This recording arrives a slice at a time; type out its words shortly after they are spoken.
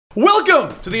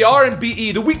Welcome to the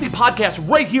R&BE, the weekly podcast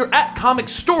right here at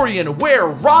Comicstorian, where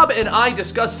Rob and I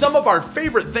discuss some of our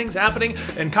favorite things happening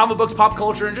in comic books, pop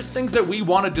culture, and just things that we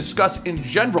want to discuss in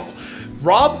general.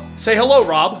 Rob, say hello,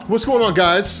 Rob. What's going on,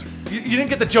 guys? You didn't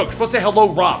get the joke. You're supposed to say hello,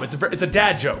 Rob. It's a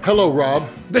dad joke. Hello, Rob.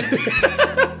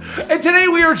 And today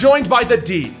we are joined by the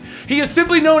D. He is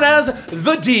simply known as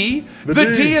the D.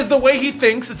 The D is the way he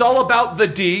thinks. It's all about the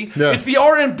D. Yeah. It's the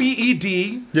R&BED.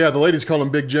 Yeah, the ladies call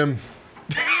him Big Jim.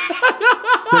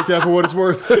 Take that for what it's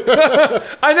worth.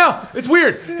 I know. It's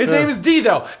weird. His name is D,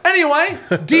 though. Anyway,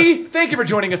 D, thank you for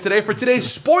joining us today for today's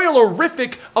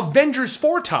spoilerific Avengers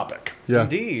 4 topic. Yeah.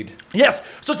 Indeed. Yes.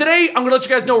 So today, I'm going to let you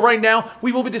guys know right now,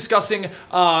 we will be discussing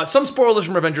some spoilers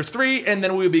from Avengers 3, and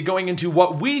then we will be going into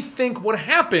what we think would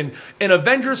happen in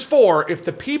Avengers 4 if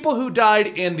the people who died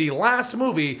in the last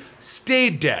movie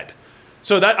stayed dead.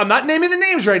 So that I'm not naming the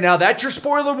names right now. That's your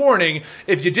spoiler warning.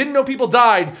 If you didn't know people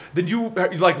died, then you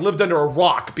like lived under a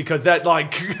rock, because that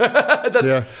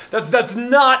that's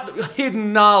not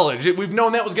hidden knowledge. We've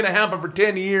known that was going to happen for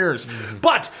 10 years.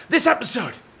 But this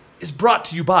episode is brought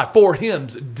to you by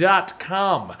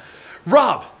forhims.com.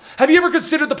 Rob, have you ever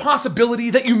considered the possibility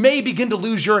that you may begin to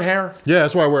lose your hair? Yeah,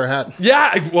 that's why I wear a hat.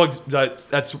 Yeah, well,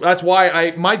 that's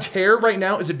why my hair right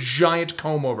now is a giant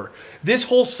comb over. This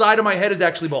whole side of my head is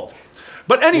actually bald.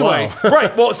 But anyway, Wow.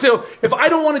 right, well, so if I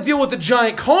don't want to deal with the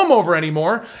giant comb over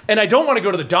anymore, and I don't want to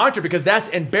go to the doctor because that's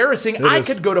embarrassing, I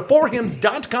could go to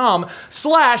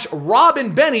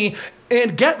forhims.com/RobinBenny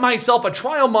and get myself a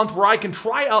trial month where I can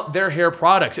try out their hair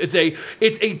products. It's a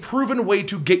proven way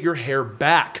to get your hair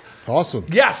back. Awesome.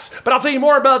 Yes, but I'll tell you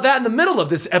more about that in the middle of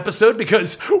this episode,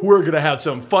 because we're going to have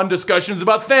some fun discussions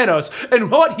about Thanos and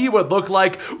what he would look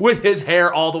like with his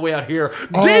hair all the way out here.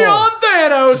 Dion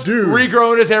Thanos, dude.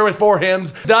 regrowing his hair with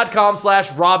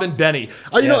forhims.com/RobinBenny.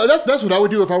 You know, that's what I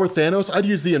would do if I were Thanos. I'd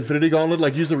use the Infinity Gauntlet,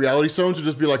 like use the Reality Stones to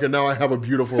just be like, and now I have a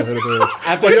beautiful head of hair.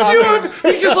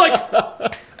 He's just like,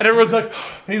 and everyone's like,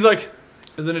 and he's like,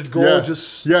 isn't it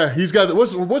gorgeous? Yeah, he's got,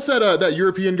 what's that that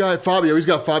European guy? Fabio. He's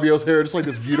got Fabio's hair, just like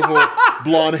this beautiful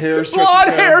blonde hair. Blonde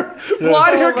hair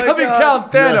coming down,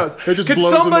 Thanos. Yeah, it just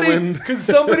blows in the wind. Could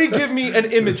somebody give me an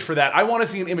image for that? I want to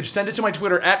see an image. Send it to my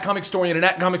Twitter at Comicstorian and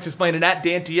at ComicsExplained and at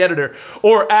DanTEditor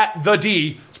or at the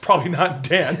D. It's probably not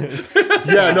Dan.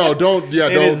 Yeah, no, don't. Yeah,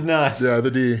 It don't. is not. Yeah,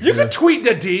 the D. You could tweet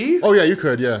the D. Oh yeah, you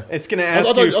could. Yeah. It's going to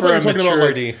ask you for a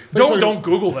maturity. Don't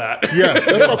Google that. Yeah,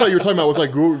 that's what I thought you were talking about. Was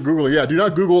like Google. Yeah, do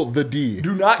not Google the D.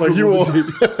 Do not like Google the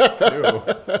D.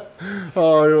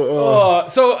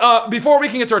 So before we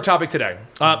can get to our topic today,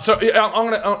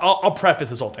 I'll preface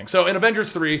this whole thing. So in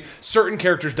Avengers 3, certain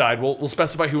characters died. We'll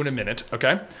specify who in a minute.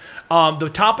 Okay. The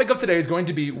topic of today is going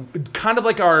to be kind of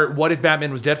like our "What if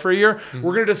Batman was dead for a year?"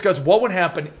 We're going to discuss what would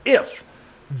happen if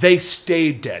they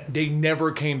stayed dead. They never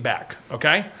came back.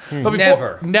 Okay. But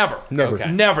Never.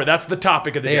 Okay. Never. That's the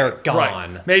topic of the day. They are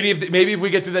gone. Right. Maybe if we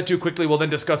get through that too quickly, we'll then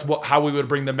discuss how we would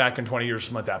bring them back in 20 years,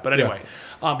 something like that. But anyway,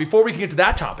 before we can get to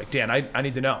that topic, Dan, I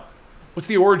need to know, what's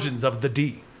the origins of the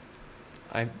D?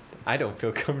 I don't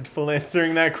feel comfortable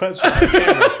answering that question on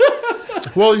camera.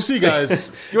 Well, you see, guys.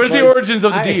 What are the origins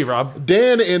of the D, Rob?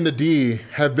 Dan and the D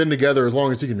have been together as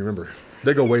long as you can remember.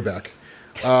 They go way back.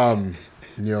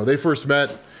 They first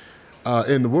met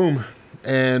in the womb,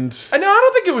 and No, I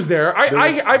don't think it was there.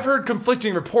 I've heard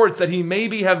conflicting reports that he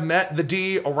maybe have met the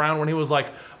D around when he was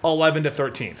like 11 to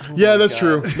 13. Yeah, that's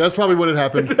true. That's probably when it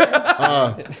happened.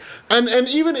 And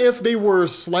even if they were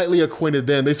slightly acquainted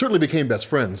then, they certainly became best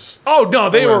friends. Oh no,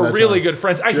 they Around were that really time. good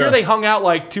friends. I hear they hung out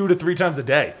like 2 to 3 times a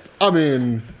day. I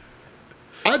mean,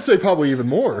 I'd say probably even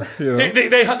more. You know?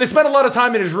 They spent a lot of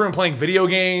time in his room playing video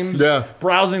games,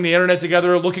 browsing the internet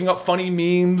together, looking up funny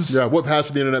memes. Yeah, what passed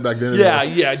for the internet back then? Yeah,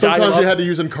 anyway. yeah. Sometimes they had to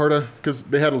use Encarta because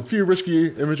they had a few risky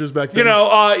images back then. You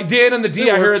know, Dan and the D,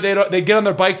 It I heard works. they'd get on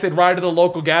their bikes, they'd ride to the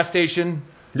local gas station.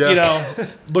 Yeah. You know,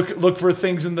 look for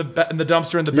things in the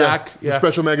dumpster in the back. Yeah.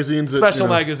 Special magazines. Special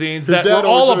magazines His that dad were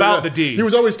all always- about the D. He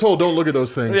was always told, "Don't look at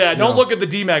those things." Yeah, you don't know. look at the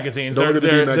D magazines. Don't look at the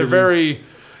D They're magazines. very.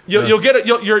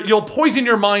 You'll poison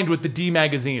your mind with the D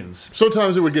magazines.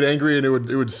 Sometimes it would get angry and it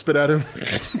would spit at him.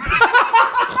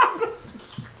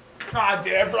 God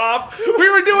damn, Rob. We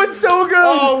were doing so good.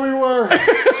 Oh, we were.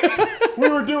 We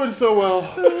were doing so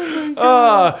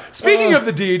well. Speaking of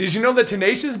the D, did you know that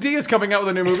Tenacious D is coming out with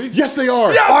a new movie? Yes, they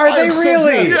are. Yes! Are I they am so-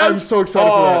 really? yes, I'm so excited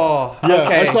for that. Yeah,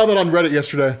 okay. I saw that on Reddit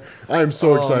yesterday. I am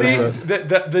so excited See, for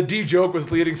that. the D joke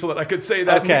was leading so that I could say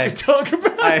that Okay. and we could talk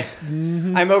about it.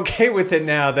 I'm okay with it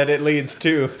now that it leads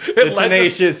to It the led to-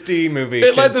 Tenacious D movie.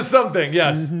 It led 'cause, to something,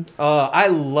 yes. I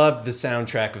loved the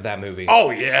soundtrack of that movie.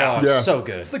 Oh, yeah. Yeah. So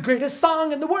good. It's the greatest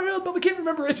song in the world, but we can't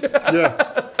remember it.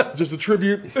 Yeah, just a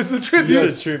tribute. It's a tribute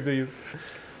Jesus.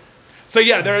 So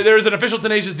yeah, there's an official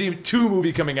Tenacious D 2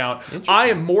 movie coming out. I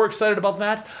am more excited about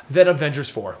that than Avengers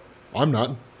 4. I'm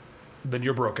not. Then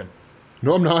you're broken.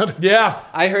 No, I'm not. Yeah.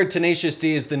 I heard Tenacious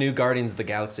D is the new Guardians of the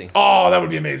Galaxy. Oh, that would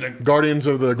be amazing. Guardians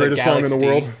of the greatest song in the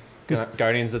world.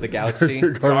 Guardians of the Galaxy.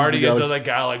 Guardians of the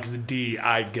Galaxy D.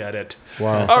 I get it.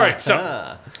 Wow. All right, so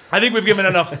I think we've given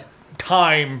enough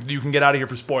time that you can get out of here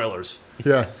for spoilers.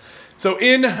 Yeah. So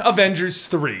in Avengers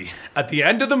 3, at the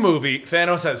end of the movie,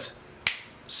 Thanos has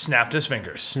snapped his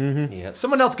fingers. Yes.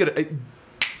 Someone else get it.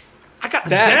 I got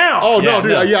this That- down. Oh Yeah, no,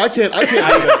 dude. no. Yeah, I can't.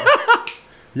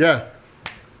 Yeah.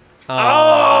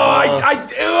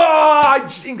 I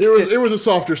jinxed it. It was a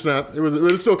softer snap.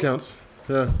 It still counts.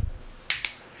 Yeah.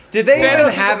 Did they even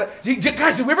Thanos have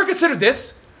guys, have we ever considered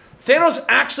this? Thanos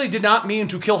actually did not mean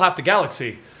to kill half the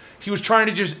galaxy. He was trying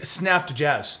to just snap to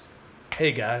Jazz.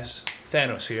 Hey guys,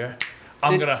 Thanos here.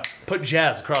 I'm gonna put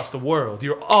jazz across the world.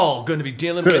 You're all gonna be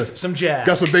dealing with some jazz.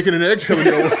 Got some bacon and eggs coming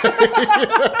your way.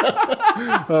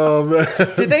 Oh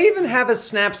man. Did they even have a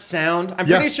snap sound? I'm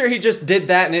pretty sure he just did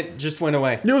that and it just went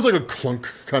away. It was like a clunk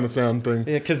kind of sound thing.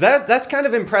 Yeah, because that's kind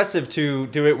of impressive to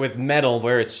do it with metal,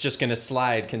 where it's just going to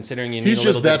slide, considering you need He's a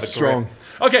little just bit that of a strong. grip.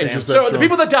 Okay, Damn. so That the strong.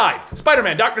 people that died: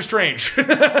 Spider-Man, Doctor Strange,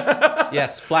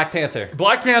 Yes, Black Panther.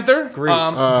 Black Panther, Groot.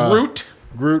 Groot.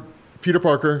 Groot, Peter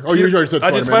Parker. Oh, you already said I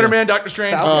Spider-Man. did Spider-Man, Doctor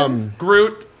Strange, Falcon.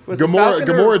 Groot. Was it Gamora, Falcon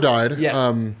or- Gamora died. Yes.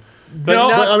 But no,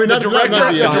 not- I mean, the not- director,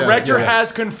 not the end, the yeah, director yeah.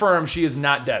 has confirmed she is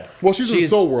not dead. Well, she's in the She's-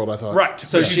 Soul World, I thought. Right, so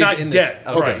So she's she's not in this- dead.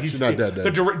 okay, Right, she's not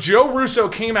dead. Joe Russo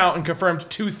came out and confirmed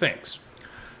two things.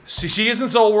 She is in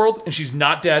Soul World and she's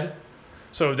not dead.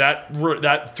 So that's where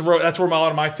a lot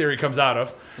of my theory comes out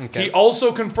of. Okay. He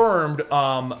also confirmed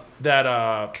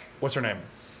that what's her name?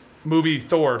 Movie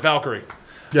Thor, Valkyrie.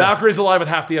 Yeah. Valkyrie's alive with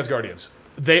half the Asgardians.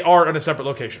 They are in a separate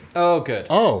location. Oh, good.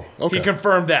 Oh, okay. He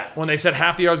confirmed that when they said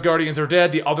half the Asgardians are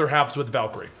dead, the other half's with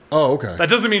Valkyrie. Oh, okay. That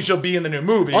doesn't mean she'll be in the new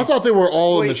movie. I thought they were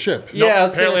all in the ship. Yeah, I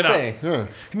was going to apparently say. Yeah.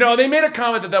 No, they made a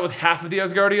comment that was half of the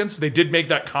Asgardians. They did make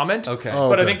that comment. Okay. Oh,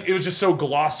 But I okay. think it was just so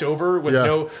glossed over with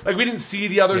Yeah. we didn't see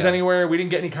the others Yeah. anywhere. We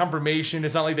didn't get any confirmation.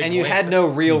 It's not like they And you glanced had at- no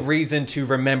real reason to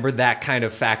remember that kind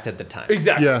of fact at the time.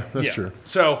 Exactly. Yeah, that's true.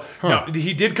 So, no,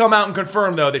 he did come out and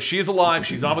confirm, though, that she is alive.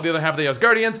 She's on with the other half of the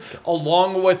Asgardians,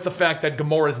 along with the fact that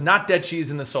Gamora is not dead.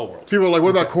 She's in the Soul World. People are like,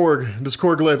 what about Korg? Does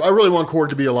Korg live? I really want Korg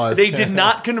to be alive. They did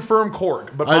not confirm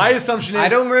Korg, but my assumption is I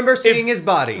don't remember seeing his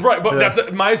body. Right,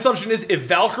 but my assumption is if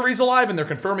Valkyrie's alive and they're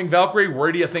confirming Valkyrie,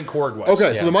 where do you think Korg was?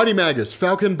 Okay, Yeah. so the Mighty Magus,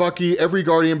 Falcon, Bucky, every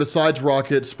Guardian besides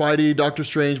Rocket, Spidey, Doctor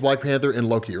Strange, Black Panther, and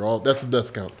Loki are all. That's the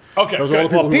death count. Okay, Those are all the good.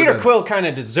 people Well, who were Peter dead. Quill kind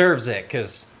of deserves it,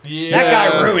 because Yeah.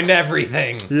 that guy ruined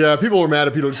everything. Yeah, people are mad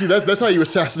at Peter. See, that's how you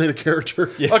assassinate a character.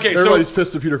 Yeah. Okay, so- Everybody's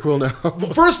pissed at Peter Quill now.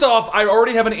 First off, I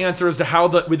already have an answer as to how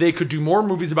they could do more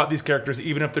movies about these characters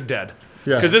even if they're dead.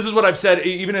 Yeah. Because this is what I've said,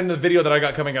 even in the video that I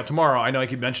got coming out tomorrow. I know I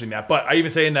keep mentioning that, but I even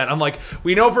say in that, I'm like,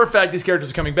 we know for a fact these characters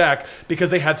are coming back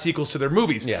because they have sequels to their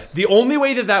movies. Yes. The only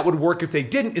way that would work if they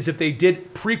didn't is if they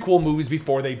did prequel movies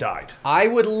before they died. I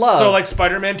would love. So, like,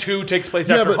 Spider-Man 2 takes place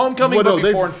after Homecoming, well, no, but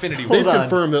before they've- Infinity War. They've Hold on.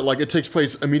 confirmed that like it takes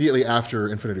place immediately after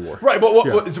Infinity War. Right, but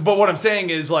Yeah. but what I'm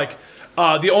saying is, like,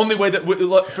 the only way that,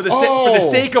 for the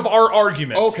sake of our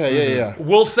argument, Okay, yeah.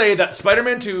 we'll say that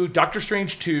Spider-Man 2, Doctor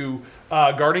Strange 2,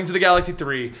 Guardians of the Galaxy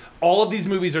 3, all of these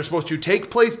movies are supposed to take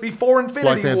place before Infinity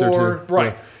Black Panther War. 2,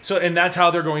 Right. yeah. So, and that's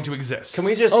how they're going to exist. Can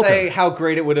we just Okay. say how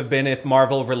great it would have been if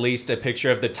Marvel released a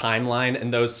picture of the timeline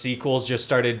and those sequels just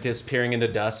started disappearing into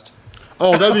dust?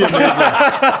 Oh, that'd be amazing.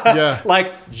 Yeah.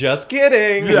 Like, just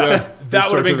kidding. Yeah, Yeah, that they would have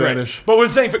start been to great. vanish. But we're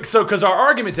saying, because our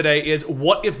argument today is,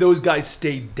 what if those guys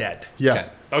stayed dead? Yeah. Okay.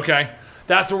 Okay?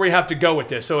 That's where we have to go with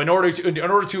this. So in order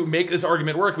to make this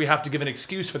argument work, we have to give an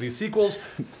excuse for these sequels.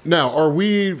 Now, are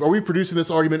we producing this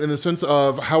argument in the sense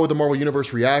of how would the Marvel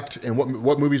Universe react and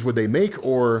what movies would they make,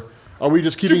 or are we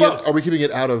just keeping both. it? Are we keeping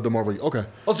it out of the Marvel? Okay.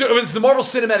 Let's do it. It's the Marvel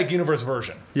Cinematic Universe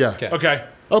version. Yeah. Okay. Okay?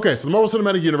 Okay, so the Marvel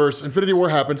Cinematic Universe, Infinity War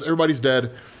happens, everybody's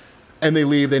dead, and they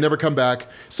leave, they never come back.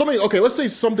 Let's say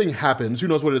something happens, who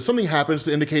knows what it is, something happens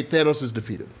to indicate Thanos is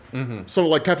defeated. So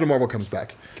like Captain Marvel comes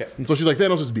back. Okay. And so she's like,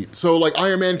 Thanos is beat. So like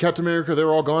Iron Man, Captain America,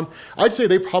 they're all gone. I'd say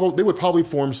they would probably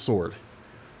form SWORD.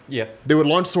 Yeah. They would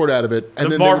launch SWORD out of it, and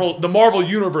The then Marvel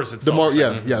Universe itself. the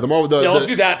Marvel. Let's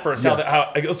do that first.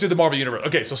 Yeah. Let's do the Marvel Universe.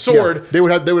 Okay, so Yeah, Sword. they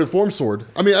would form SWORD.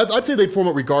 I mean, I'd say they'd form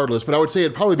it regardless, but I would say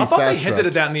it'd probably be I thought they fast hinted tracked.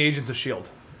 at that in the Agents of S.H.I.E.L.D.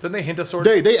 Didn't they hint at Sword?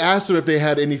 They asked them if they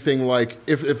had anything like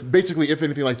if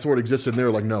anything like SWORD existed, and they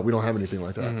were like, no, we don't have anything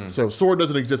like that. So SWORD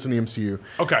doesn't exist in the MCU.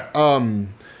 Okay.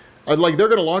 Like they're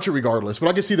gonna launch it regardless, but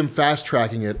I could see them fast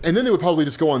tracking it, and then they would probably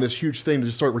just go on this huge thing to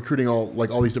just start recruiting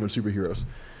all these different superheroes.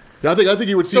 I think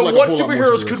you would see So like what a whole lot more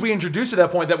superheroes superheroes. could we introduce at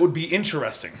that point that would be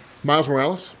interesting? Miles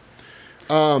Morales.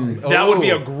 That would be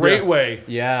a great yeah. way.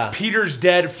 Yeah. Peter's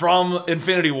dead from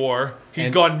Infinity War. He's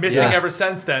And- gone missing yeah. ever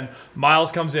since then.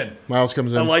 Miles comes in. Miles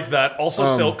comes in. I like that. Also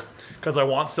Silk, because I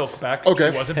want Silk back.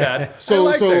 Okay. She wasn't bad. So,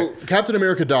 liked her. Captain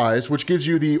America dies, which gives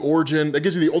you the origin. That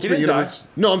gives you the Ultimate didn't Universe.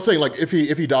 No, I'm saying like if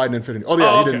he died in Infinity. Oh yeah,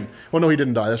 Oh, he okay. didn't. Well, no, he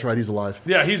didn't die. That's right. He's alive.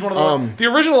 Yeah, he's one of the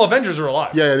original Avengers are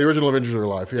alive. Yeah, the original Avengers are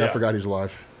alive. Yeah, I Yeah. forgot he's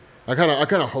alive. I kind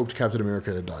of hoped Captain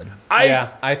America had died.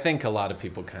 I think a lot of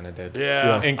people kind of did.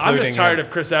 Yeah. I'm Including just tired him.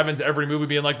 of Chris Evans every movie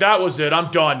being like, that was it, I'm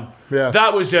done. Yeah.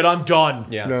 That was it, I'm done.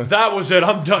 Yeah. Yeah. That was it,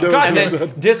 I'm done. That God was And damn it. it.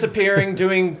 then disappearing,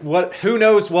 doing who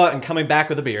knows what, and coming back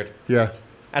with a beard. Yeah.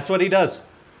 That's what he does.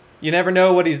 You never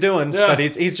know what he's doing, Yeah. but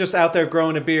he's just out there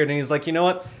growing a beard, and he's like, you know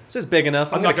what? This is big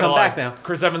enough. I'm not gonna come lie. back now.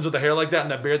 Chris Evans with the hair like that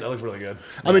and that beard, that looks really good.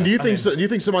 I mean, do you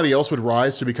think somebody else would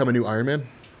rise to become a new Iron Man?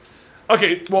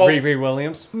 Okay, well, Riri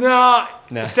Williams. nah,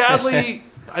 No. sadly,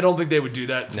 I don't think they would do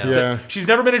that. No. Yeah. She's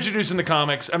never been introduced in the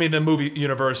comics, I mean, the movie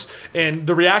universe, and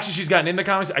the reaction she's gotten in the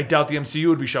comics, I doubt the MCU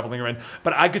would be shuffling her in,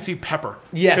 but I could see Pepper.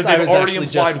 Yes, 'Cause I they've was already actually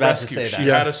implied just about to rescue. say that. She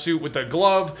Yeah. had a suit with a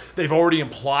glove. They've already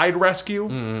implied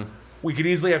rescue. We could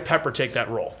easily have Pepper take that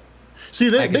role. See,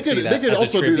 they could see could that as a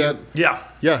also do tribute. that. Yeah,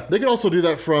 Yeah, they could also do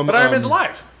that from. but Iron Man's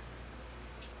alive.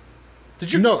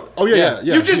 Did you? No. Oh yeah.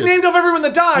 Yeah. You just he is. named off everyone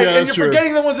that died, Yeah, and that's you're true.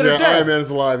 forgetting the ones that yeah, are dead. Iron Man's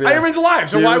alive. Yeah. Iron Man's alive,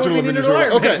 so The why would original we need Avengers another are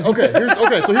Iron alive.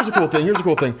 Man? Okay. So here's a cool thing. Here's a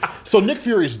cool thing. So Nick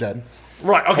Fury's dead.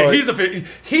 Right. Okay. All right.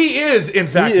 He is in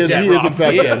fact dead. He is Rob. in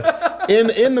fact He dead.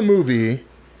 is. In the movie,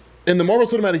 in the Marvel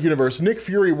Cinematic Universe, Nick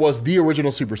Fury was the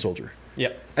original super soldier.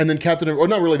 Yep. And then or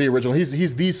not really the original,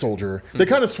 he's the soldier. They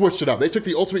kind of switched it up. They took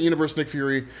the Ultimate Universe Nick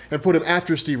Fury and put him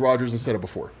after Steve Rogers instead of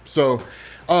before. So,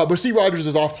 but Steve Rogers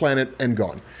is off planet and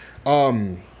gone.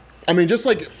 I mean, just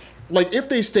like if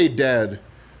they stayed dead,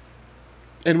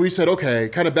 and we said, okay,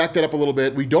 kind of back that up a little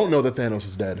bit. We don't know that Thanos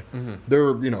is dead.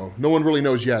 No one really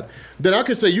knows yet. Then I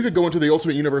could say you could go into the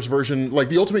Ultimate Universe version, like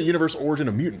the Ultimate Universe origin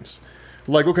of mutants.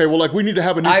 Like, okay, well, like we need to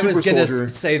have a new I super was gonna soldier.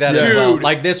 say that Yeah. as well. Dude.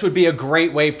 Like, this would be a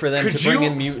great way for them Could to bring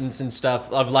you- in mutants and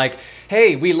stuff. Of like,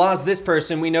 hey, we lost this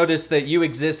person. We noticed that you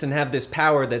exist and have this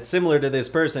power that's similar to this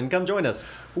person. Come join us.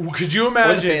 Could you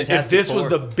imagine if Fantastic this was Four.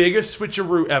 the biggest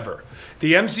switcheroo ever?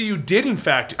 The MCU did, in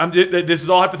fact. This is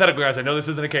all hypothetical, guys. I know this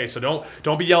isn't a case, so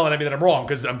don't be yelling at me that I'm wrong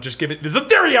because I'm just giving. This is a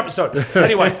theory episode.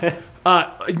 Anyway,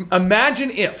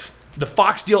 imagine if the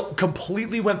Fox deal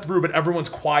completely went through, but everyone's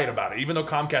quiet about it, even though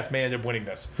Comcast may end up winning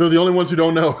this. They're the only ones who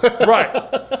don't know. Right.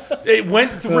 It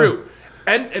went through.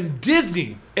 And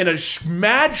Disney, in a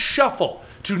mad shuffle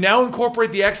to now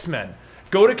incorporate the X-Men,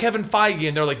 go to Kevin Feige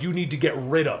and they're like, you need to get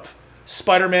rid of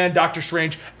Spider-Man, Doctor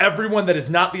Strange, everyone that is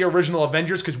not the original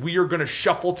Avengers because we are going to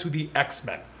shuffle to the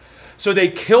X-Men. So they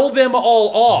kill them all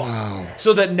off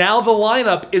so that now the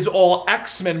lineup is all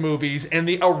X-Men movies and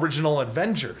the original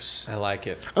Avengers. I like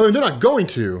it. I mean, they're not going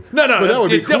to. No, but that's that would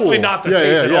be definitely cool. not the Yeah,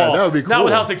 case yeah, at yeah, all. that would be cool. Not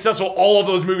with how successful all of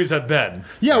those movies have been.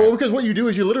 Yeah, well, because what you do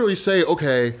is you literally say,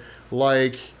 okay,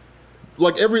 like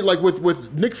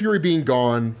with Nick Fury being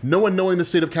gone, no one knowing the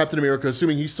state of Captain America,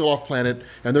 assuming he's still off planet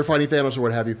and they're fighting Thanos or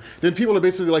what have you, then people are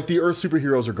basically like the Earth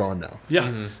superheroes are gone now.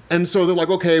 Yeah. And so they're like,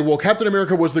 okay, well, Captain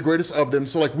America was the greatest of them,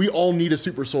 so like we all need a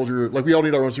super soldier, like we all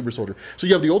need our own super soldier. So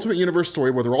you have the Ultimate Universe story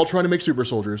where they're all trying to make super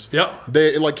soldiers. Yep.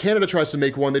 They like Canada tries to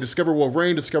make one. They discover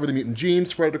Wolverine, discover the mutant gene,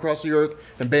 spread it across the Earth,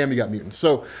 and bam, you got mutants.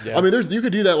 So Yeah. I mean, you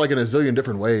could do that like in a zillion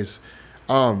different ways.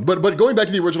 But going back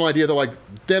to the original idea that like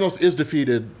Thanos is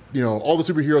defeated, all the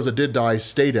superheroes that did die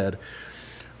stay dead.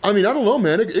 I mean, I don't know,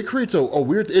 man. It creates a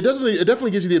weird. It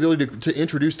definitely gives you the ability to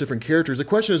introduce different characters. The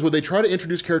question is, would they try to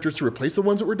introduce characters to replace the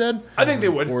ones that were dead? I think they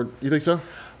would. Or you think so?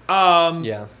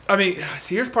 Yeah. I mean,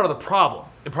 see, here's part of the problem.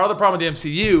 And part of the problem with the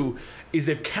MCU is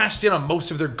they've cashed in on most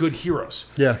of their good heroes.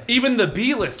 Yeah. Even the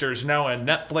B-listers now on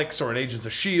Netflix or in Agents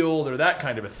of S.H.I.E.L.D. or that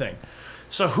kind of a thing.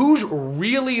 So who's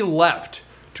really left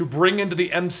to bring into the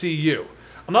MCU?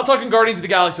 I'm not talking Guardians of the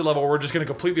Galaxy level where we're just going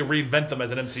to completely reinvent them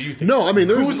as an MCU thing. No, I mean,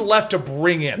 there's- who's left to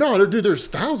bring in? No, dude, there's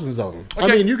thousands of them. I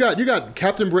Okay. mean, you got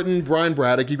Captain Britain, Brian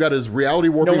Braddock. You got his reality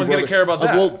warping. No one's going to care about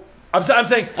that. Well, I'm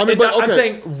saying, I mean, but, I'm okay.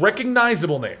 saying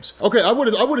recognizable names. okay, I would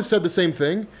have said the same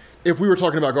thing if we were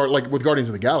talking about with Guardians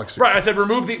of the Galaxy. Right, I said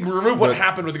remove what But-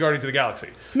 happened with the Guardians of the Galaxy.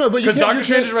 No, but you because can't- Doctor you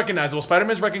Strange can't- is recognizable,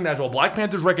 Spider-Man's recognizable, Black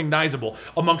Panther's recognizable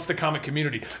amongst the comic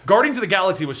community. Guardians of the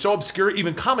Galaxy was so obscure,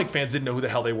 even comic fans didn't know who the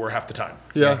hell they were half the time.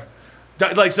 Yeah.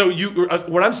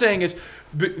 What I'm saying is,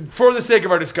 for the sake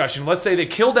of our discussion, let's say they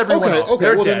killed everyone Okay, off. okay,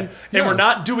 They're well dead. then, And yeah. we're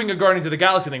not doing a Guardians of the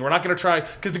Galaxy thing. We're not going to try...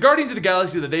 Because the Guardians of the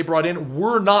Galaxy that they brought in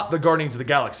were not the Guardians of the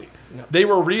Galaxy. No. They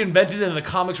were reinvented and the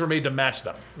comics were made to match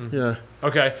them. Yeah.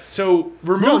 Okay? So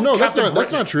remove No, that's Captain not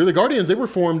Britain. true. The Guardians, they were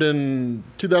formed in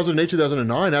 2008,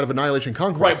 2009 out of Annihilation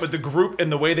Conquest. Right, but the group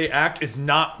and the way they act is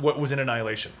not what was in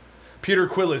Annihilation. Peter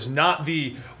Quill is not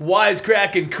the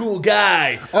wisecracking cool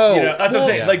guy. Oh, you know, that's what I'm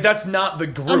saying. yeah. Like, that's not the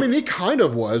group. I mean, he kind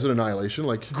of was in Annihilation.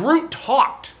 Like, Groot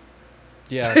talked.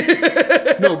 Yeah.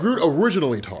 no, Groot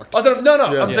originally talked. I said, no,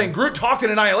 Yeah. I'm Yeah. saying Groot talked in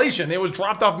Annihilation. It was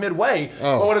dropped off midway.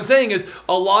 Oh. But what I'm saying is,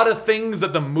 a lot of things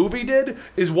that the movie did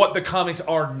is what the comics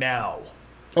are now.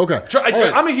 Okay. All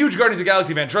right. I'm a huge Guardians of the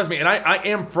Galaxy fan, trust me, and I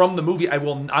am from the movie.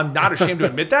 I'm not ashamed to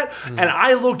admit that. And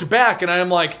I looked back and I am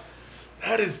like,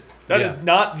 that is Yeah.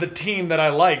 not the team that I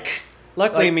like.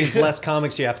 Luckily, it means less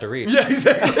comics you have to read. Yeah,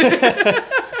 exactly.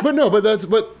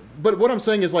 But what I'm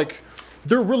saying is, like,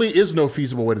 there really is no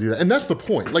feasible way to do that. And that's the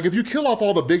point. Like, if you kill off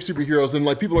all the big superheroes, then,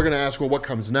 like, people are going to ask, well, what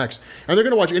comes next? And they're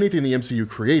going to watch anything the MCU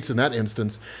creates in that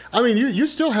instance. I mean, you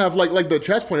still have, like the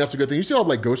chat's point, that's a good thing. You still have,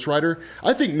 like, Ghost Rider.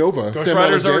 I think Nova. Ghost Sam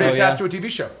Rider's already Alexander- attached to a TV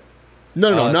show. No,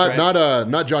 Oh, that's right.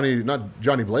 not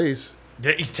Johnny Blaze.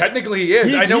 Yeah, technically he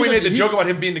is. I know we made the he's- joke about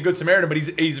him being the Good Samaritan, but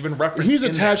he's been referenced. He's in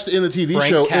attached in the TV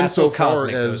Frank show Castle, insofar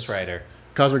Cosmic as Ghost Rider.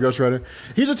 Cosmic Ghost Rider.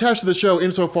 He's attached to the show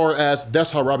insofar as that's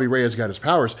how Robbie Reyes got his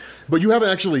powers. But you haven't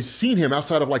actually seen him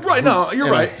outside of like Right, no, boots you're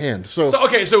and a right. hand. So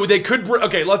So they could.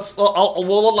 Okay,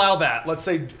 we'll allow that. Let's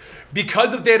say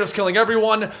because of Thanos killing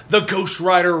everyone, the Ghost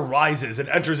Rider rises and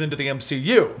enters into the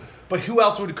MCU. But who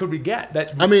else could we get?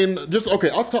 That I mean, just okay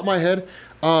off the top of my head,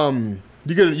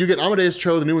 you get Amadeus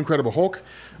Cho, the new Incredible Hulk.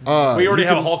 we already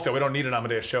have a Hulk though. We don't need an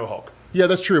Amadeus Cho Hulk. Yeah,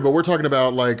 that's true. But we're talking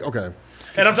about like okay.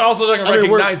 And I'm also talking I mean,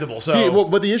 recognizable. So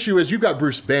but the issue is you've got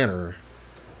Bruce Banner.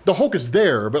 The Hulk is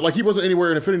there, but like he wasn't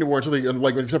anywhere in Infinity War until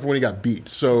except for when he got beat.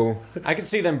 So I could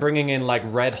see them bringing in like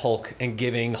Red Hulk and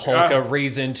giving Hulk a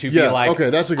reason to be Yeah, like, okay,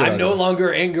 that's a good I'm no idea.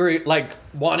 longer angry, like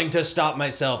wanting to stop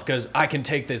myself because I can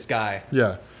take this guy.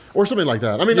 yeah. Or something like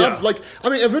that. I mean, Yeah.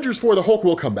 Avengers 4, the Hulk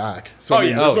will come back. So I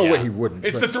mean, there's no yeah. way he wouldn't.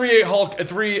 it's but- the 3-8 Hulk.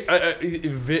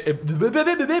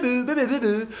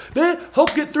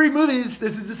 Hulk get 3 movies.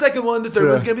 This is the second one. The third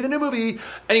Yeah. one's gonna be the new movie.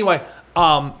 Anyway,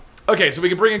 okay, so we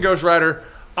can bring in Ghost Rider.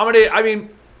 I mean,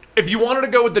 if you wanted to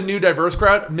go with the new diverse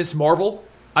crowd, Miss Marvel,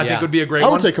 I think Yeah. would be a great I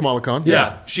one. would take Kamala Khan.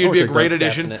 Yeah, she'd I would be a take great that.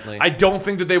 addition. Definitely. I don't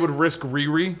think that they would risk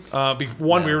Riri.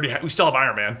 One, we still have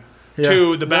Iron Man. Yeah.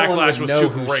 2, the No one backlash would was know too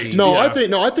who great. she- No,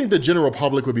 Yeah. I think the general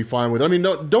public would be fine with it. I mean,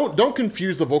 don't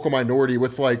confuse the vocal minority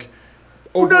with like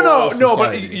overall No,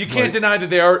 but society. you can't Like, deny that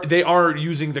they are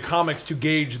using the comics to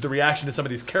gauge the reaction to some of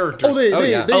these characters. Oh, they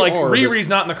yeah. like are. but- Riri's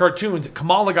not in the cartoons.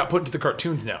 Kamala got put into the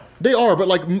cartoons now. They are, but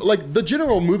like the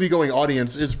general movie going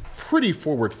audience is pretty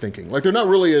forward thinking. Like they're not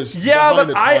really as Yeah, behind but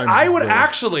the times I as would they-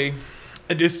 actually.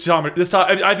 This topic,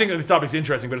 I think this topic's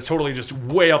interesting, but it's totally just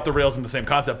way off the rails in the same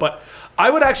concept. But I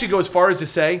would actually go as far as to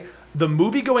say the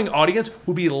movie-going audience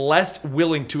would be less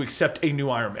willing to accept a new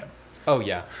Iron Man. Oh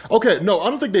yeah. Okay, no, I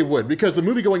don't think they would because the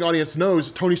movie going audience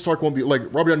knows Tony Stark won't be like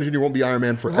Robert Downey Jr. won't be Iron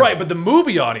Man forever. Right, but the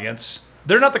movie audience,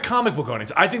 they're not the comic book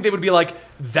audience. I think they would be like,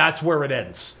 that's where it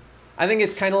ends. I think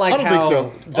it's kind of like I don't think how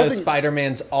so. I the think-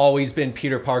 Spider-Man's always been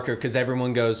Peter Parker because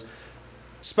everyone goes,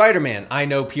 Spider-Man, I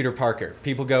know Peter Parker.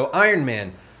 People go, Iron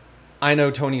Man, I know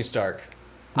Tony Stark.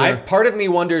 Yeah. Part of me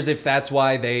wonders if that's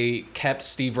why they kept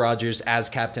Steve Rogers as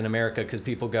Captain America because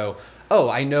people go, oh,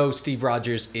 I know Steve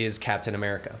Rogers is Captain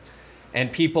America. And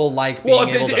people like being Well, if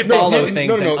they- able to if they follow did-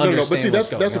 things and But understand see, what's that's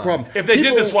going the on. problem. If they did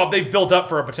People- the swap, they've built up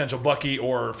for a potential Bucky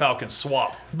or Falcon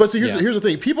swap. But see, here's, Yeah. here's the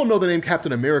thing: people know the name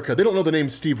Captain America. They don't know the name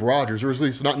Steve Rogers, or at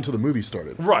least not until the movie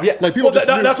started. Right. Yeah. Like, people Well, just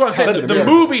knew that's what I'm saying. Captain The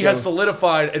America, movie has so-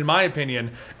 solidified, in my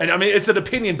opinion, and I mean, it's an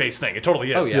opinion-based thing. It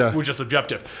totally is. Oh, yeah. Which is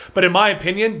subjective. But in my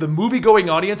opinion, the movie-going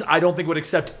audience, I don't think would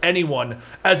accept anyone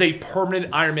as a permanent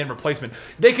Iron Man replacement.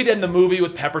 They could end the movie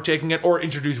with Pepper taking it or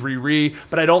introduce Riri,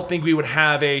 but I don't think we would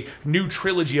have a new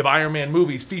trilogy of Iron Man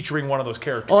movies featuring one of those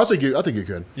characters. Oh, I think you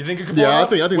could. You think you could? Yeah, pull it I off?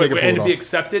 think they could pull and it to be off.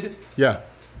 accepted. Yeah,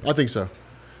 I think so.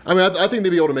 I mean, I think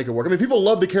they'd be able to make it work. I mean, people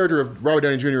love the character of Robert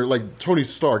Downey Jr., like Tony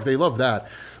Stark. They love that.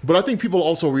 But I think people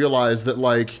also realize that,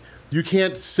 like, you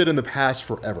can't sit in the past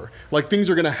forever. Like, things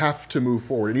are going to have to move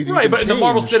forward. And either you Right, can but in the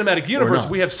Marvel change Cinematic or Universe,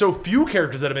 not. we have so few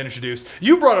characters that have been introduced.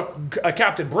 You brought up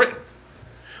Captain Britain.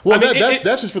 Well, I mean,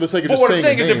 that's just for the sake of But just what saying I'm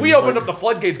saying the is, if name, we opened like- up the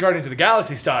floodgates, Guardians of the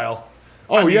Galaxy style,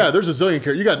 Oh, I mean, yeah, there's a zillion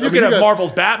characters. you could have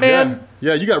Marvel's Batman.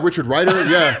 Yeah, you got Richard Rider.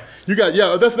 Yeah, you got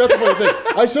That's the funny thing.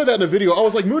 I said that in a video. I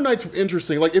was like, Moon Knight's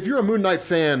interesting. Like, if you're a Moon Knight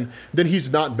fan, then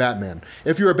he's not Batman.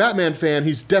 If you're a Batman fan,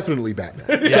 he's definitely Batman.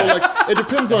 So like, it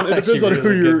depends on That's actually who a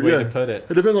really you're. good way to put it.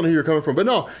 It depends on who you're coming from. But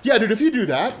no, yeah, dude, if you do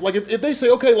that, like, if they say,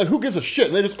 okay, like, who gives a shit,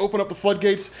 and they just open up the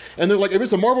floodgates, and they're like, if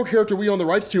it's a Marvel character we own the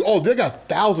rights to, oh, they got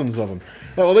thousands of them.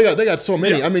 Oh, they got so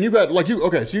many. Yeah. I mean, you got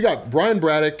so you got Brian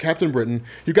Braddock, Captain Britain.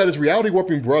 You got his reality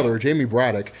warping brother, Jamie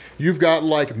Braddock. You've got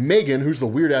like Megan, who's the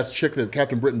weird ass chick that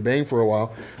Captain Britain banged for a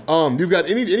while. You've got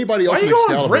anybody else. Why are in you going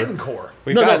Excalibur. Britain Core?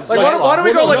 We've No, got no, Like, Cyclops. why don't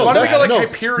we go like that's-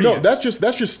 Hyperion? No, that's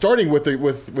just starting with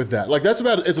that. Like that's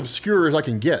about as obscure as I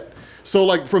can get. So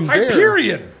like from there,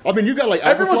 Hyperion. I mean, you got like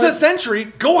Everyone Alpha says Century.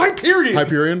 Go Hyperion.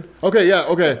 Hyperion. Okay, yeah,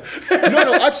 okay.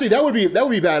 No, actually, that would be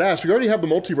badass. We already have the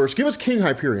multiverse. Give us King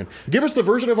Hyperion. Give us the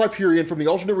version of Hyperion from the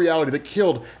alternate reality that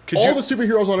killed all the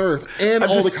superheroes on Earth and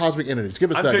all the cosmic entities. Give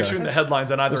us I'm that picturing guy. the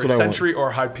headlines on either That's a what I want. Century or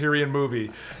Hyperion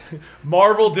movie.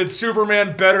 Marvel did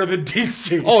Superman better than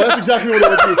DC. Oh, that's exactly what it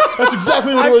would be. That's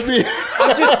exactly what it would be.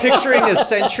 I'm just picturing a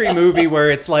Century movie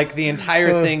where it's like the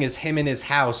entire thing is him in his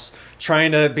house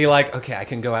trying to be like, okay, I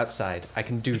can go outside. I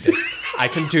can do this. I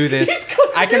can do this.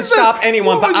 I can stop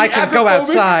anyone, what but was I he, can go agoraphobic?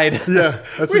 outside. Yeah,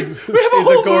 that's We have a He's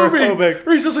whole agoraphobic. movie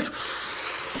where he's just like,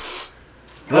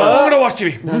 I'm gonna watch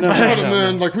TV.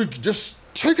 man. Like we just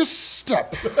take a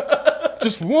step,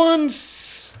 just one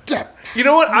step. You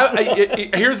know what?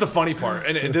 Here's the funny part,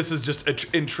 and this is just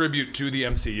in tribute to the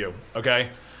MCU. Okay,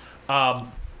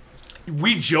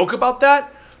 we joke about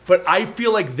that, but I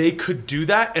feel like they could do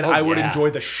that, and I would yeah.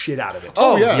 enjoy the shit out of it.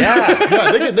 Oh, Yeah,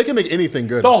 yeah. yeah. They can make anything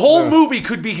good. The whole Yeah. movie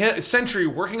could be Sentry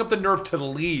working up the nerve to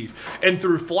leave, and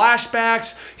through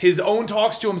flashbacks, his own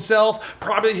talks to himself,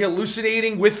 probably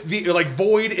hallucinating with the like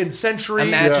Void and Sentry.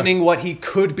 Imagining what he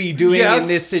could be doing Yes. in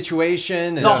this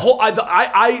situation. And The whole,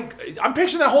 I'm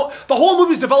picturing the whole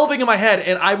movie's developing in my head,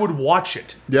 and I would watch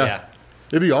it. Yeah. Yeah.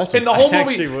 It'd be awesome. And the whole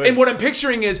actually movie, would. and what I'm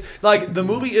picturing is like the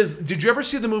movie is. Did you ever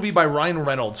see the movie by Ryan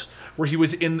Reynolds where he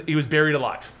was buried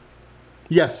alive?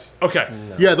 Yes. Okay.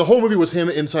 Yeah, the whole movie was him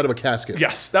inside of a casket.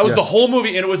 Yes, that was Yeah. the whole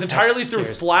movie, and it was entirely through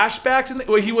scares flashbacks. And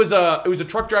well, he was it was a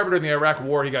truck driver during the Iraq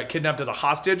War. He got kidnapped as a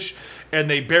hostage, and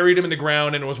they buried him in the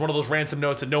ground. And it was one of those ransom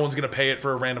notes that no one's going to pay it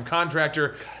for a random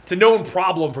contractor. It's a known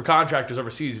problem for contractors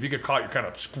overseas. If you get caught, you're kind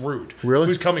of screwed. Really?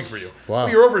 Who's coming for you? Wow. Well,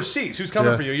 you're overseas. Who's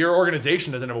coming Yeah. for you? Your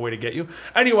organization doesn't have a way to get you.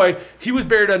 Anyway, he was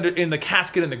buried in the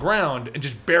casket in the ground and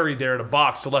just buried there in a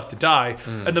box to left to die.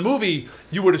 And the movie,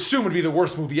 you would assume, would be the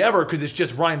worst movie ever because it's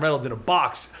just Ryan Reynolds in a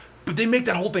box. But they make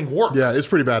that whole thing work. Yeah, it's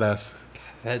pretty badass.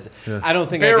 I don't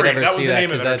think I Buried. could ever That was see the that name of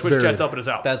because it. Our that's Twitch chat's up and it's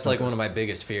out. that's like one of my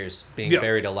biggest fears, being Yeah.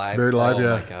 buried alive. Buried alive, oh yeah.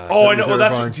 my god. Oh, I That'd know. be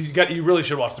Well, terrifying. you really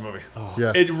should watch the movie.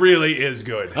 Yeah. It really is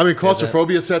good. I mean,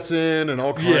 claustrophobia sets in and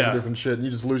all kinds Yeah. of different shit, and you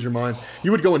just lose your mind. You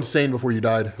would go insane before you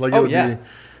died. Like, it Oh, would yeah. be.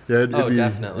 Yeah, it'd be,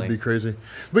 Definitely. It'd be crazy.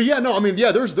 But yeah, no, I mean,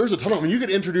 yeah, there's a ton of. I mean, you could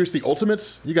introduce the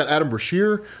Ultimates. You got Adam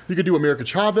Brashear. You could do America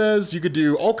Chavez. You could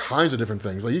do all kinds of different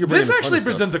things. Like you could. Bring This in a ton actually of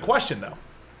stuff. presents a question, though.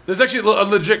 This is actually a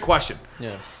legit question.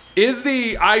 Yeah.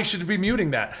 I should be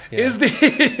muting that. Is the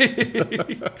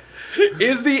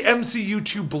is the MCU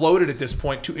too bloated at this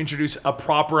point to introduce a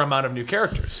proper amount of new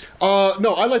characters?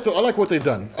 No, I like what they've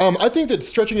done. I think that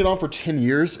stretching it on for 10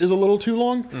 years is a little too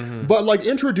long. But like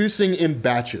introducing in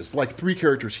batches, like 3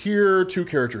 characters here, 2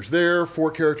 characters there,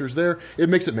 4 characters there, it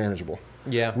makes it manageable.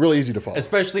 Yeah. Really easy to follow.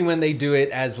 Especially when they do it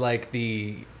as like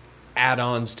the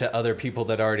add-ons to other people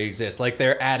that already exist. Like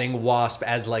they're adding Wasp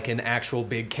as like an actual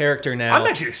big character now. I'm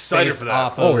actually excited based for that.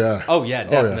 off of- Oh, yeah. Oh yeah, Oh, yeah.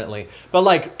 definitely. But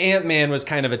like Ant-Man was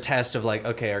kind of a test of like,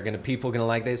 okay, are people gonna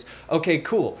like this? Okay,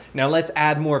 cool. Now let's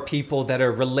add more people that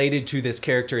are related to this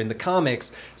character in the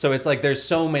comics. So it's like there's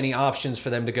so many options for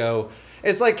them to go.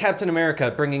 It's like Captain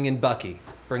America bringing in Bucky,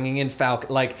 bringing in Falcon.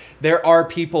 Like there are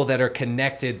people that are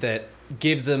connected that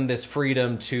gives them this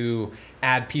freedom to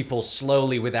add people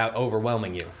slowly without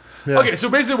overwhelming you. Yeah. Okay, so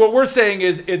basically what we're saying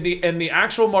is in the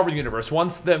actual Marvel universe,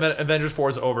 once the Avengers 4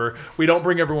 is over, we don't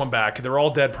bring everyone back. They're all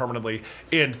dead permanently,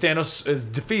 and Thanos is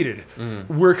defeated.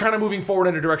 We're kind of moving forward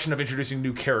in a direction of introducing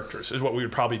new characters, is what we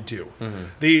would probably do.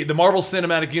 The Marvel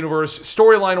Cinematic Universe,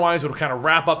 storyline-wise, would kind of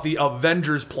wrap up the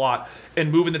Avengers plot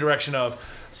and move in the direction of,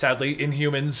 sadly,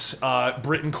 Inhumans,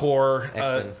 Britain Corps,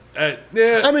 X-Men.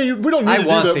 yeah. I mean, we don't need I to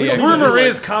want do that. the We don't need X-Men. to do, Rumor like-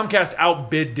 is Comcast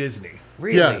outbid Disney.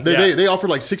 Really? Yeah, Yeah. they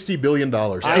offered like $60 billion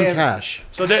in cash.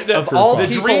 So the Of all the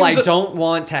people dreams I of- don't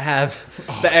want to have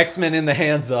the X-Men in the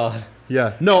hands of.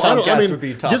 Yeah. No, I don't. I Comcast mean, would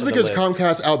be top just of the because list.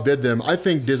 Comcast outbid them, I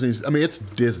think Disney's. I mean, it's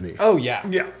Disney. Oh yeah.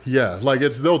 Yeah. Yeah, like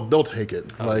they'll take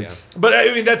it. Like, yeah. But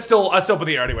I mean, that's still up in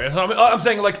the air anyway. So I'm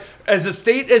saying, like, as a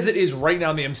state as it is right now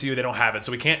in the MCU, they don't have it,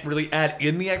 so we can't really add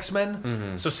in the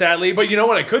X-Men. So sadly, but you know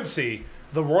what? I could see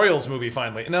the Royals movie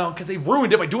finally. No, because they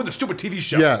ruined it by doing their stupid TV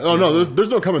show. yeah. Oh no, there's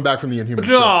no coming back from the Inhumans.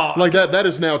 No. show. Like that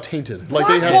is now tainted. Like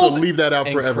they have Well, to leave that out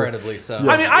forever. Incredibly so.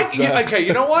 I mean, it's bad. okay.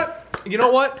 You know what?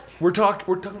 We're talking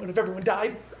about if everyone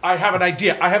died. I have an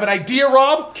idea.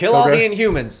 Rob. Kill all the Okay.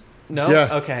 Inhumans. No.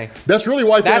 Yeah. Okay. That's really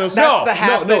why That's Thanos. No, the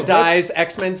half no, that dies.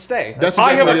 X-Men stay. That's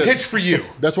I have exactly a it. pitch for you.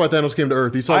 That's why Thanos came to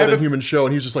Earth. He saw I that have a- Inhuman show,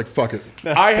 and he's just like, "Fuck it."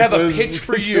 I have a pitch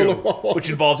for Kill you, them all.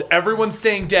 which involves everyone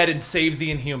staying dead and saves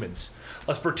the Inhumans.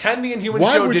 Let's pretend the Inhuman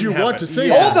Why show would didn't you want happen. to say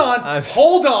Hold that? on.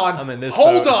 Hold on. I'm in this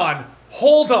Hold boat. on.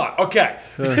 Hold on. Okay.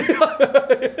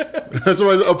 That's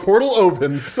why a portal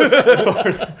opens.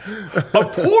 A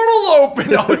portal open.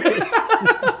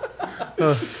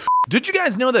 Did you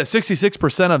guys know that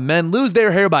 66% of men lose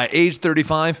their hair by age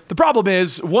 35? The problem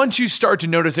is, once you start to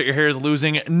notice that your hair is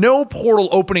losing, no portal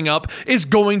opening up is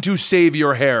going to save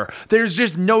your hair. There's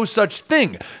just no such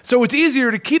thing. So it's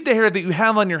easier to keep the hair that you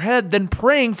have on your head than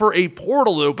praying for a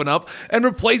portal to open up and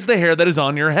replace the hair that is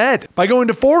on your head. By going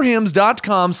to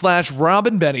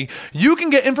forhims.com/RobinBenny, you can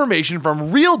get information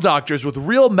from real doctors with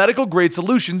real medical grade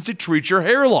solutions to treat your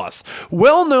hair loss.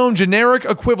 Well-known generic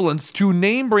equivalents to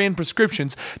name brand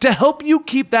prescriptions to help you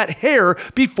keep that hair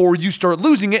before you start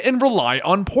losing it and rely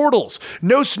on portals.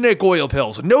 No snake oil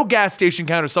pills, no gas station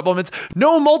counter supplements,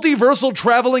 no multiversal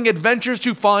traveling adventures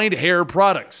to find hair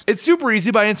products. It's super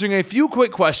easy by answering a few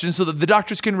quick questions so that the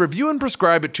doctors can review and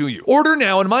prescribe it to you. Order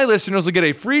now and my listeners will get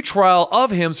a free trial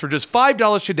of Hims for just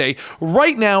 $5 today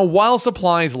right now while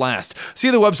supplies last. See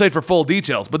the website for full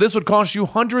details, but this would cost you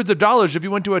hundreds of dollars if you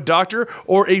went to a doctor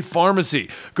or a pharmacy.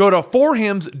 Go to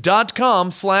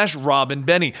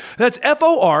forhims.com/RobinBenny. That's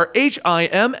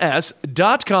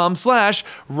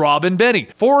FORHIMS.com/RobinBenny.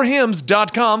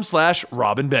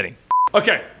 forhims.com/RobinBenny.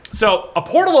 Okay, so a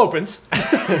portal opens.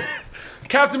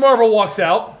 Captain Marvel walks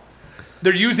out.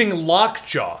 They're using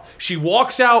Lockjaw. She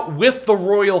walks out with the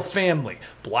royal family.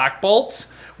 Black Bolt,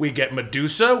 we get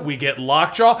Medusa, we get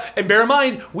Lockjaw. And bear in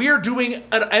mind, we are doing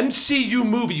an MCU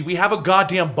movie. We have a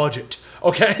goddamn budget.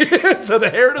 Okay? So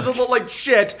the hair doesn't look like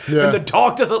shit, Yeah. and the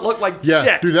dog doesn't look like Yeah,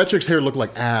 shit. dude, that chick's hair looked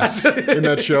like ass in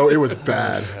that show. It was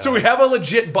bad. So we have a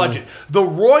legit budget. The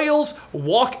royals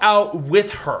walk out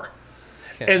with her,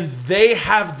 and they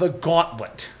have the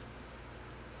gauntlet.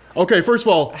 Okay, first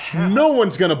of all, no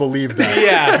one's gonna believe that.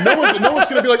 Yeah. No one's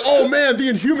gonna be like, "Oh man, the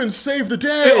Inhumans saved the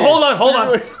day." Hold on.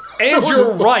 Like, And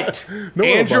you're right. No one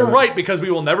And will you're buy that. right, because we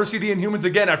will never see the Inhumans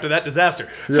again after that disaster.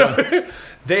 So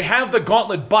they have the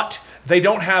gauntlet, but they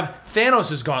don't have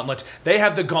Thanos' gauntlet. They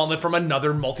have the gauntlet from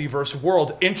another multiverse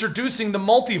world, introducing the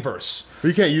multiverse.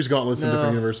 You can't use gauntlets in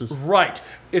different universes. Right.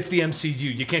 It's the MCU.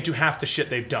 You can't do half the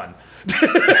shit they've done.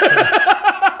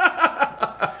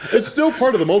 It's still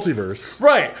part of the multiverse.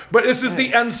 Right. But this is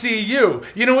the MCU.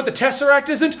 You know what the Tesseract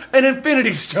isn't? An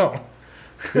Infinity Stone.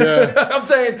 Yeah. I'm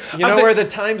saying. You know where the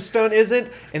time stone isn't?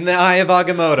 In the Eye of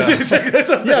Agamotto. That's what I'm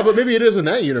saying. Yeah, but maybe it is in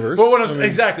that universe. But what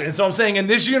exactly, and so I'm saying in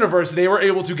this universe, they were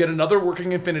able to get another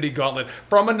working Infinity Gauntlet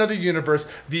from another universe.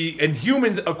 The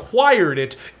Inhumans acquired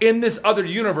it in this other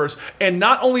universe, and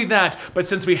not only that, but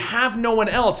since we have no one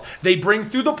else, they bring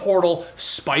through the portal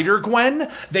Spider-Gwen.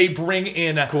 They bring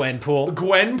in Gwenpool.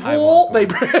 Gwenpool. They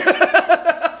bring,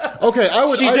 Okay,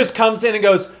 She just comes in and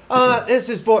goes, this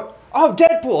is oh,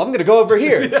 Deadpool, I'm going to go over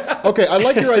here. Okay, I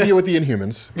like your idea with the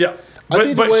Inhumans. yeah. I think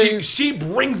the But way- she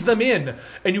brings them in,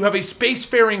 and you have a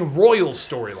spacefaring royal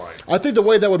storyline. I think the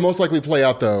way that would most likely play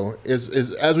out, though, is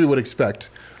as we would expect,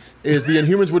 is the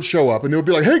Inhumans would show up and they would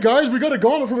be like, "Hey guys, we got a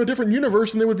gauntlet from a different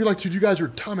universe," and they would be like, "Dude, you guys are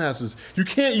dumbasses. You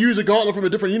can't use a gauntlet from a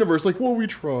different universe." Like, well, we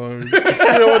tried. You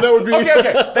know, and that would be.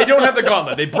 Okay. They don't have the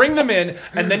gauntlet. They bring them in,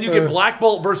 and then you get Black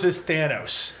Bolt versus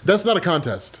Thanos. That's not a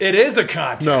contest. It is a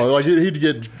contest. No, like he'd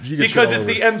get because shit it's all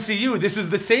the over. MCU. This is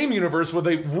the same universe where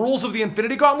the rules of the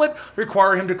Infinity Gauntlet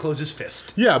require him to close his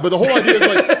fist. Yeah, but the whole idea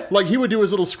is like he would do his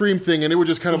little scream thing, and it would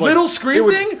just kind of like Little scream it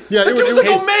would- thing? Yeah, That dude's like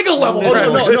Omega level. Oh,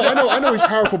 Bradley. no, I know he's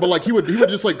powerful, but like he would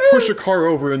just like push a car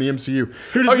over in the MCU.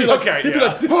 He would just be like, okay, he'd be yeah.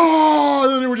 like, oh,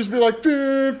 and then it would just be like,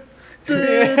 beep.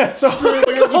 So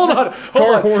hold on.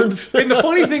 Car horns. And the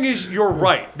funny thing is, you're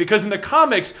right, because in the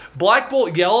comics, Black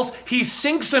Bolt yells, he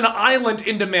sinks an island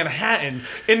into Manhattan.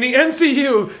 In the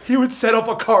MCU, he would set up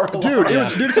a car alarm.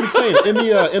 Dude, it's insane.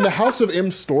 In the House of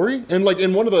M story, and like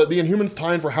in one of the Inhumans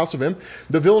tie-in for House of M,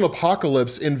 the villain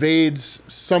Apocalypse invades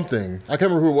something. I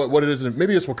can't remember what it is.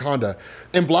 Maybe it's Wakanda.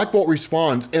 And Black Bolt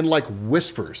responds and like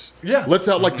whispers. Yeah. Lets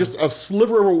out like just a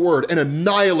sliver of a word and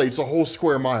annihilates a whole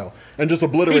square mile and just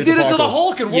obliterates. He did it to the Apocalypse.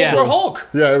 Hulk in World Yeah. War Hulk.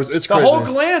 Yeah, it's The crazy. Hulk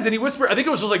lands and he whispered. I think it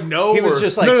was just like no. He was or-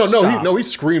 just like, No, stop. he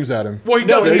screams at him. Well, he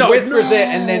No, doesn't. he No, whispers it,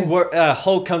 and then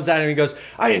Hulk comes out and he goes,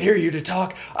 "I didn't hear you to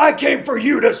talk. I came for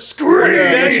you to scream."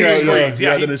 Yeah, Then he that's right, screams.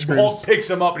 yeah, Yeah, then he he screams. Hulk picks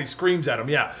him up and he screams at him.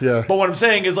 Yeah. Yeah. But what I'm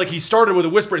saying is, like, he started with a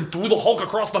whisper and threw the Hulk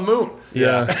across the moon.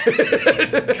 Yeah. God,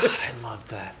 I love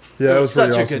that. Yeah, it was such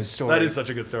pretty a awesome. good story. That is such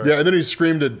a good story. Yeah, and then he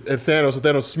screamed at Thanos, and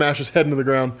Thanos smashed his head into the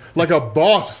ground like a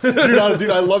boss. Dude,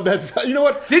 I love that. You know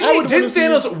what? Didn't wanna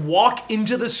Thanos walk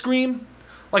into the scream?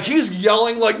 Like he's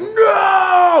yelling like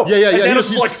no. Yeah. And He Thanos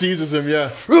just is like seizes him. Yeah.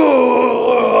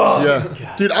 "Ugh."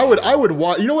 Yeah, dude, I would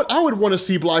want. You know what? I would want to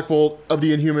see Black Bolt of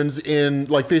the Inhumans in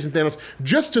like facing Thanos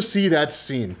just to see that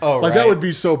scene. Oh, like that right. would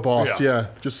be so boss. Yeah. Yeah,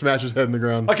 just smash his head in the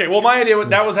ground. Okay, well, my idea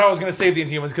that was how I was going to save the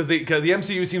Inhumans because the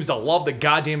MCU seems to love the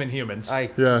goddamn Inhumans.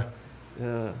 Yeah,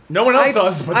 No one else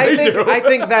does, but they do. I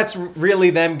think that's really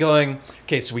them going,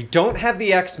 okay, so we don't have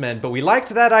the X-Men, but we liked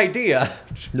that idea.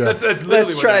 yeah, That's literally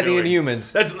Let's what try they're the doing.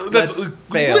 Inhumans. That's Let's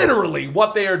fail. literally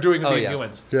what they are doing with Oh, the yeah.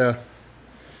 Inhumans. yeah.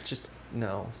 Just,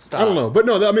 no, stop. I don't know, but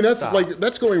no, I mean that's Stop. like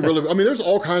that's going really. I mean, there's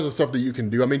all kinds of stuff that you can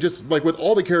do. I mean, just like with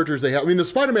all the characters they have. I mean, the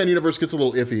Spider-Man universe gets a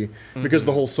little iffy because of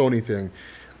the whole Sony thing.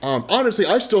 Honestly,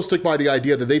 I still stick by the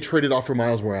idea that they traded off for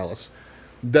Miles Morales.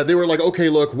 That they were like, okay,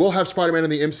 look, we'll have Spider-Man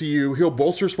in the MCU. He'll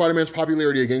bolster Spider-Man's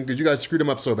popularity again because you guys screwed him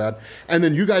up so bad. And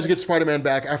then you guys get Spider-Man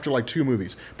back after like 2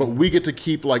 movies. But we get to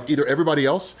keep like either everybody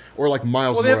else or like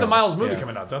Miles Well, they have the Morales. Miles movie Yeah.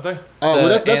 coming out, don't they? Well,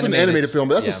 that's an animated- animated film,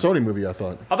 but that's yeah. a Sony movie, I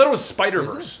thought. I thought it was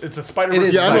Spider-Verse. It's a Spider-Verse. It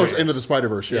is Yeah, I know it's Spider-Verse. Into the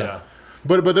Spider-Verse, yeah. Yeah.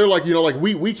 But they're like, you know, like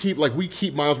we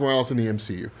keep Miles Morales in the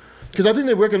MCU. Because I think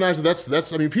they recognize that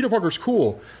that's I mean, Peter Parker's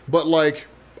cool, but like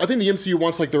I think the MCU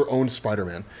wants like their own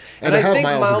Spider-Man. And to I have think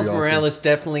would be Miles awesome. Morales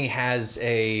definitely has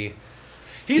a...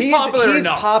 He's popular he's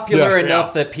enough. popular Yeah. enough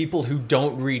Yeah. that people who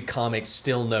don't read comics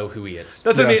still know who he is.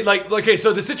 That's what I Yeah. mean. Like, okay,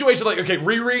 so the situation, like, okay,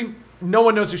 Riri, no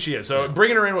one knows who she is. So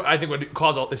bringing her in, I think, would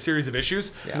cause a series of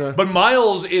issues. Yeah. But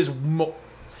Miles is,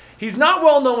 he's not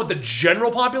well known with the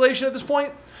general population at this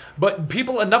point. But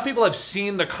enough people have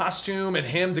seen the costume and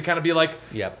him to kind of be like,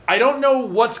 Yep. I don't know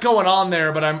what's going on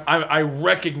there, but I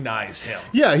recognize him.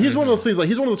 Yeah, he's one of those things. Like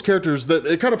he's one of those characters that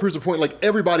it kind of proves the point. Like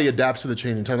everybody adapts to the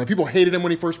changing time. Like people hated him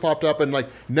when he first popped up, and like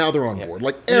now they're on board.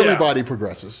 Like everybody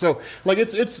progresses. So like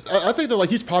it's. I think that like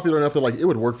he's popular enough that like it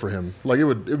would work for him. Like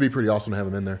it'd be pretty awesome to have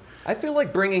him in there. I feel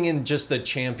like bringing in just the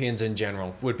champions in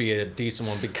general would be a decent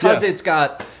one because Yeah. it's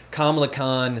got Kamala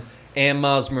Khan and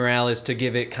Miles Morales to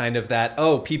give it kind of that,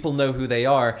 oh, people know who they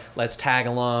are. Let's tag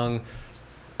along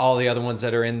all the other ones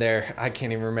that are in there. I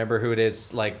can't even remember who it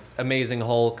is. Like Amazing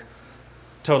Hulk,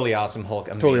 Totally Awesome Hulk,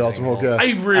 Amazing Totally Awesome Hulk, yeah.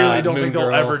 I really don't Moon think they'll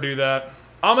Girl. ever do that.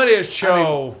 Amadeus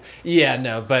Cho. Yeah,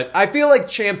 no, but I feel like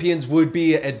champions would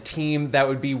be a team that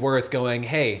would be worth going,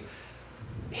 hey,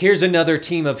 here's another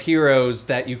team of heroes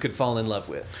that you could fall in love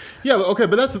with. Yeah, but okay,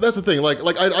 but that's the thing. Like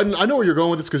I know where you're going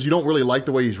with this because you don't really like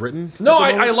the way he's written. No, at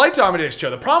the I moment. liked Amadeus Cho.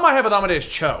 The problem I have with Amadeus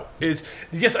Cho is,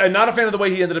 yes, I'm not a fan of the way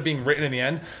he ended up being written in the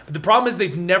end, but the problem is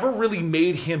they've never really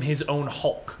made him his own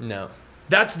Hulk. No.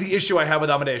 That's the issue I have with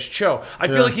Amadeus Cho. I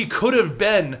Yeah. feel like he could have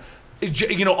been,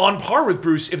 you know, on par with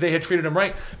Bruce if they had treated him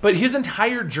right. But his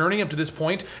entire journey up to this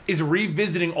point is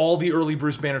revisiting all the early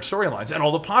Bruce Banner storylines and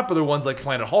all the popular ones like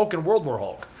Planet Hulk and World War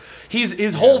Hulk.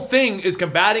 His whole thing is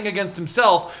combating against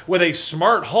himself with a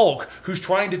smart Hulk who's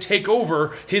trying to take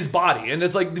over his body. And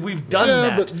it's like, we've done Yeah,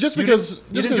 that. but just You because- didn't-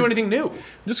 you just didn't do because- anything new.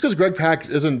 Just because Greg Pak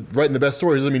isn't writing the best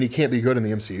stories doesn't mean he can't be good in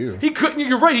the MCU. He could.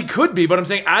 You're right. He could be. But I'm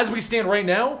saying, as we stand right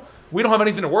now, we don't have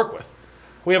anything to work with.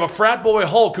 We have a frat boy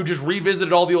Hulk who just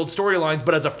revisited all the old storylines,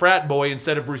 but as a frat boy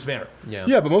instead of Bruce Banner. Yeah.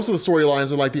 Yeah, but most of the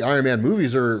storylines in like the Iron Man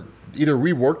movies are either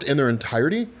reworked in their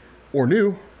entirety or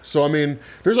new. So I mean,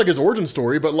 there's like his origin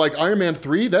story, but like Iron Man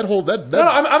 3, that No,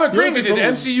 I'm agreeing with you. The The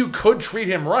MCU could treat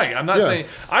him right. I'm not Yeah. saying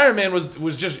Iron Man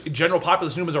was just general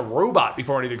populace knew him as a robot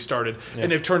before anything started,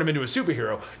 and they've turned him into a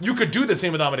superhero. You could do the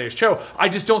same with Amadeus Cho. I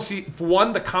just don't see, for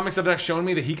one, the comics have not shown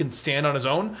me that he can stand on his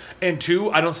own, and two,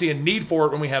 I don't see a need for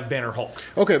it when we have Banner Hulk.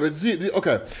 Okay, but see,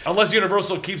 okay. Unless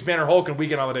Universal keeps Banner Hulk and we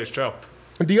get Amadeus Cho.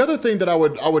 The other thing that I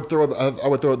would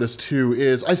throw at this too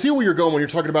is I see where you're going when you're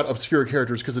talking about obscure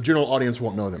characters because the general audience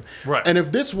won't know them. Right. And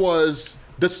if this was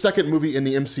the second movie in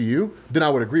the MCU, then I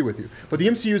would agree with you. But the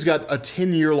MCU's got a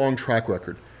 10-year-long track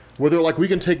record where they're like, we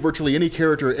can take virtually any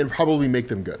character and probably make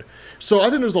them good. So I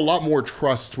think there's a lot more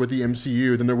trust with the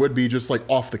MCU than there would be just like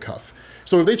off the cuff.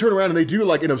 So if they turn around and they do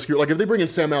like an obscure, like if they bring in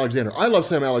Sam Alexander, I love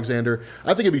Sam Alexander. I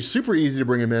think it'd be super easy to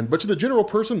bring him in. But to the general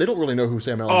person, they don't really know who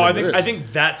Sam Alexander is. I think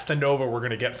that's the Nova we're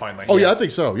gonna get finally. Oh yeah, I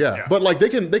think so. Yeah. But like they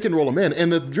can roll him in,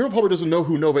 and the general public doesn't know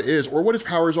who Nova is or what his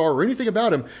powers are or anything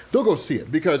about him. They'll go see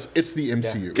it because it's the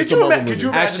MCU. Could It's a you Marvel ima- could movie. you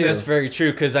imagine Actually, that's very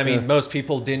true because I mean, most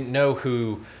people didn't know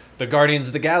who the Guardians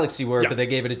of the Galaxy were, Yeah. but they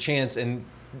gave it a chance. And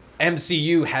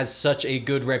MCU has such a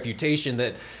good reputation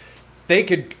that they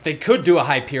could do a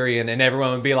Hyperion, and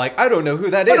everyone would be like, I don't know who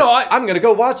that is. no, I'm gonna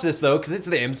go watch this though because it's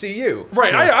the MCU.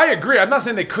 Right, I agree. I'm not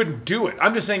saying they couldn't do it.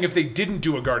 I'm just saying if they didn't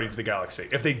do a Guardians of the Galaxy,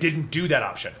 if they didn't do that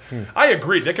option, I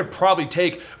agree. They could probably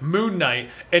take Moon Knight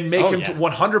and make him to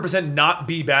 100% not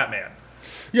be Batman.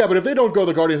 Yeah, but if they don't go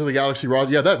the Guardians of the Galaxy route,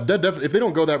 yeah, if they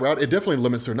don't go that route, it definitely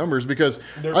limits their numbers because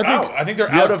I think they're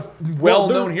out of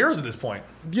well-known heroes at this point.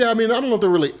 Yeah, I mean, I don't know if they're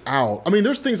really out. I mean,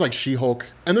 there's things like She-Hulk,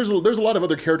 and there's a lot of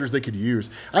other characters they could use.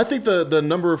 I think the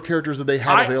number of characters that they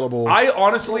have available. I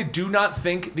honestly do not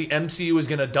think the MCU is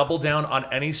going to double down on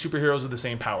any superheroes with the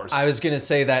same powers. I was gonna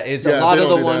say that is Yeah, a lot they of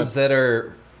the don't do ones that. that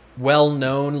are well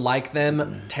known like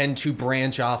them tend to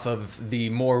branch off of the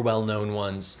more well known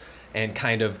ones and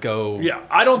kind of go. Yeah,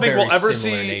 I don't think very we'll ever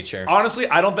similar see. nature. Honestly,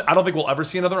 I don't think we'll ever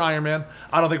see another Iron Man.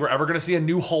 I don't think we're ever going to see a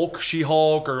new Hulk,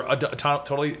 She-Hulk, or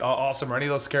totally awesome or any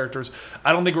of those characters.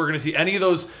 I don't think we're going to see any of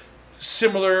those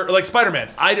similar like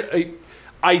Spider-Man.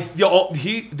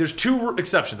 There's two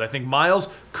exceptions. I think Miles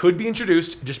could be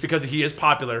introduced just because he is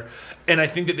popular, and I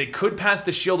think that they could pass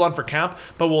the shield on for Cap,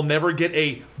 but we'll never get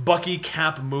a Bucky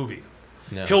Cap movie.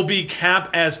 No. He'll be Cap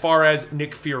as far as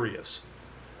Nick Fury is.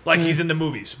 Like he's in the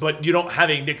movies, but you don't have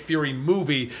a Nick Fury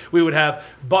movie. We would have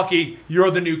Bucky,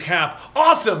 you're the new Cap,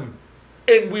 awesome,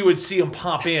 and we would see him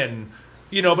pop in,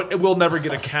 But we'll never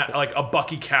get a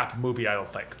Bucky Cap movie. I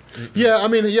don't think. Yeah, I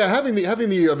mean, yeah, having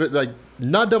the like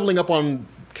not doubling up on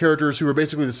characters who are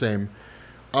basically the same,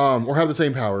 or have the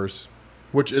same powers,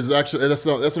 which is actually that's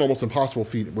an almost impossible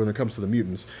feat when it comes to the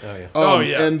mutants. Oh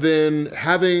yeah. And then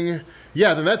having.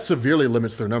 Yeah, then that severely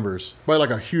limits their numbers by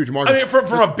like a huge margin. I mean,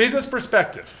 from a business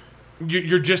perspective,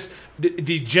 you're just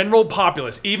the general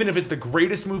populace, even if it's the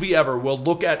greatest movie ever, will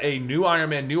look at a new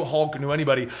Iron Man, new Hulk, new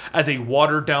anybody as a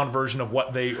watered down version of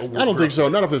what they. I don't think so.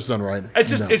 Not if it's done right. It's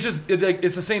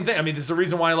the same thing. I mean, this is the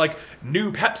reason why like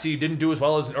new Pepsi didn't do as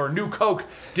well as, or new Coke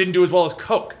didn't do as well as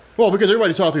Coke. Well, because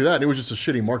everybody saw through that, and it was just a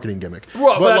shitty marketing gimmick.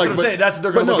 Well, but that's what I'm saying.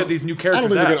 They're going to look at these new characters.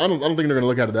 I don't think they're going to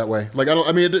look at it that way. Like,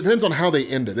 I mean, it depends on how they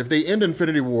end it. If they end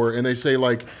Infinity War and they say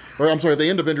like, or I'm sorry, if they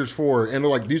end Avengers 4 and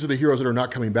they're like, these are the heroes that are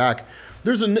not coming back.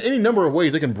 There's any number of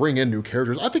ways they can bring in new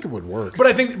characters. I think it would work. But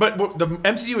I think, but the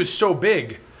MCU is so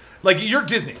big. Like you're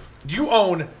Disney, you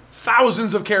own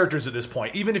thousands of characters at this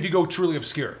point. Even if you go truly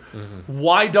obscure,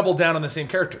 why double down on the same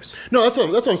characters? No, that's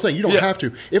what I'm saying. You don't have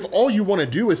to. If all you want to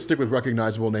do is stick with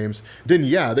recognizable names, then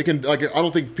yeah, they can. Like, I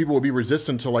don't think people will be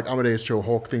resistant to like Amadeus Cho,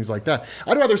 Hulk, things like that.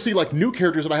 I'd rather see like new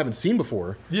characters that I haven't seen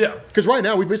before. Yeah. Because right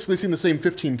now we've basically seen the same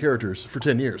 15 characters for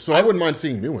 10 years, so I wouldn't mind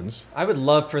seeing new ones. I would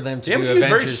love for them to The do MCU is very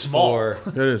Avengers small. 4.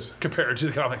 It is. Compared to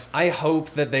the comics. I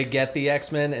hope that they get the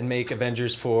X-Men and make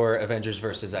Avengers 4 Avengers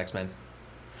versus X-Men.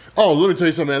 Oh, let me tell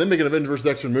you something, man. They make an Avengers vs.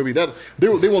 X-Men movie. That they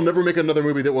will never make another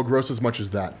movie that will gross as much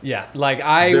as that. Yeah, like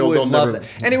I They'll would love never- that.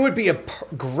 And it would be a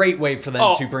great way for them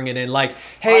Oh. to bring it in. Like,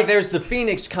 hey, there's the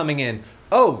Phoenix coming in.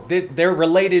 Oh, they're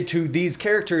related to these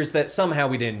characters that somehow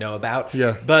we didn't know about.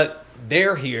 Yeah. But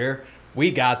they're here.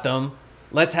 We got them.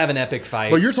 Let's have an epic fight.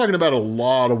 But you're talking about a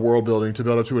lot of world building to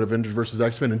build up to an Avengers vs.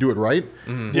 X-Men and do it right.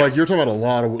 Like you're talking about a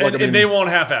lot of. Like, And they won't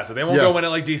half-ass it. They won't Yeah. go in it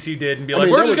like DC did and be like,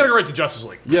 mean, we're that just would- going to go right to Justice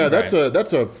League. Yeah, that's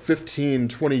a 15,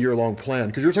 20 year long plan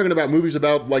because you're talking about movies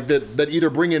about like that either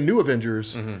bring in new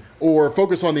Avengers or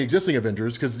focus on the existing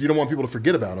Avengers because you don't want people to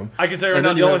forget about them. I can tell you right And now,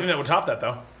 then the you only have thing that would top that,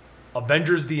 though,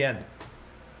 Avengers The End.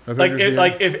 Avengers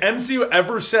If MCU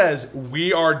ever says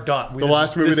we are done, The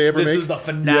last movie they ever this make? is the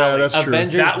finale. Yeah, that's true.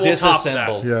 Avengers That will top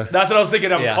disassembled. that. Yeah. That's what I was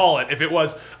thinking I would Yeah. call it. If it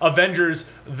was Avengers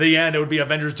The End, it would be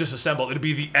Avengers Disassembled. It'd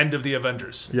be the end of the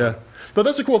Avengers. Yeah. But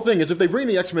that's the cool thing is if they bring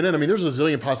the X-Men in, I mean, there's a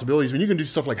zillion possibilities. I mean, you can do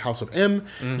stuff like House of M.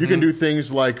 You can do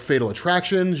things like Fatal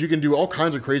Attractions. You can do all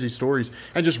kinds of crazy stories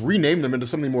and just rename them into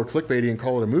something more clickbaity and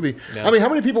call it a movie. Yeah. I mean, how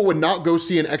many people would not go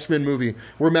see an X-Men movie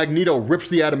where Magneto rips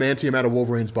the adamantium out of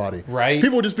Wolverine's body? Right.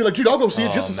 People would just be like, dude, I'll go see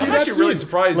it just to see I'm that actually really scene.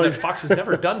 surprised Like, that Fox has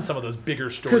never done some of those bigger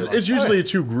because storylines. it's usually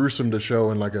too gruesome to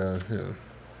show in like a.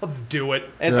 Let's do it.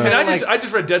 It's I mean, kinda I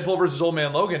just read Deadpool versus Old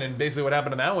Man Logan, and basically what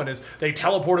happened in that one is they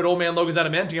teleported Old Man Logan's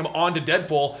adamantium onto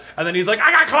Deadpool, and then he's like,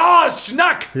 I got claws,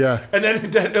 schnuck! Yeah. And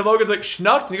then Logan's like,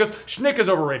 schnuck? And he goes, schnick is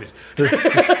overrated.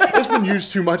 It's been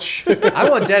used too much. I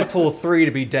want Deadpool 3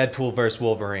 to be Deadpool versus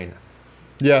Wolverine.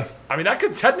 Yeah. I mean, that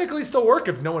could technically still work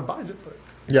if no one buys it, but...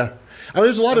 Yeah. I mean,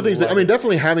 there's a lot of things that, I mean,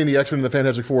 definitely having the X-Men and the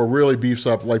Fantastic Four really beefs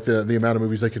up like the amount of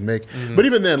movies they can make. But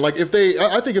even then, like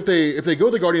I think if they go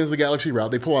the Guardians of the Galaxy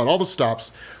route, they pull out all the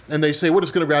stops and they say we're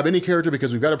just going to grab any character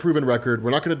because we've got a proven record.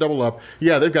 We're not going to double up.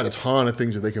 Yeah, they've got a ton of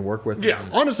things that they can work with. Yeah.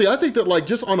 Honestly, I think that like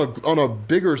just on a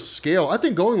bigger scale, I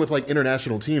think going with like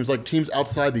international teams, like teams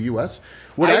outside the U.S.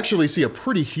 would actually see a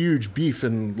pretty huge beef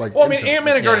in like. Well, I mean, impact.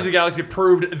 Ant-Man and Guardians of the Galaxy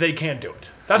proved they can do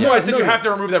it. That's why I said you have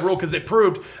to remove that rule, because they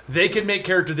proved they can make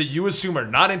characters that you assume are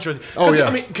not interested. Oh, yeah.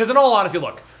 I mean, because in all honesty,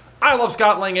 look, I love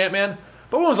Scott Lang Ant-Man,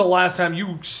 but when was the last time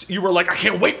you were like, I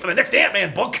can't wait for the next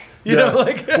Ant-Man book? You know,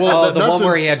 like. Well, Oh, the one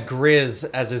where since- he had Grizz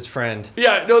as his friend.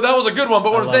 Yeah, no, that was a good one.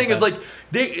 But what I'm love saying is, that. like,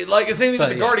 they like the same thing with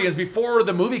the yeah. Guardians. Before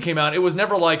the movie came out, it was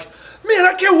never like, man,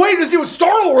 I can't wait to see what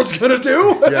Star Lord's gonna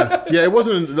do. Yeah, it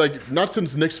wasn't like not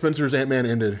since Nick Spencer's Ant-Man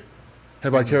ended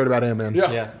have I cared about Ant-Man.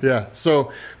 Yeah. Yeah.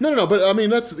 So no, but I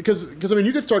mean that's because I mean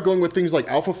you could start going with things like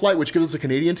Alpha Flight, which gives us a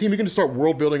Canadian team. You can just start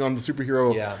world building on the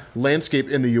superhero landscape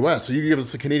in the U.S. So you give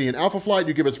us a Canadian Alpha Flight,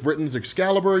 you give us Britain's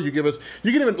Excalibur, you can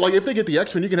even like if they get the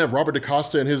X-Men, you can have Robert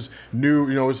DaCosta and his new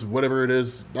his whatever it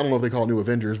is. I don't know if they call it New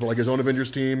Avengers, but like his own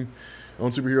Avengers team, own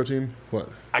superhero team. What?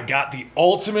 I got the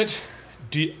ultimate.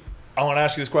 I want to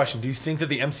ask you this question: do you think that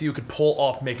the MCU could pull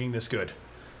off making this good?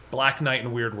 Black Knight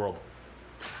and Weird World.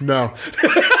 No.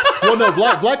 Well, no,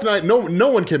 Black Knight. No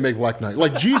one can make Black Knight.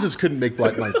 Like Jesus couldn't make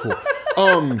Black Knight cool.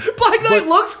 Black Knight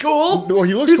looks cool. Well,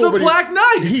 he looks He's cool, a but Black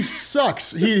Knight. He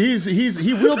sucks. He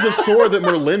wields a sword that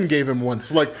Merlin gave him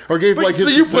once, or gave Wait, like. so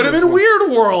his you put him in descendants once.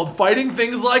 Weird World, fighting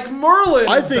things like Merlin.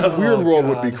 I think Weird World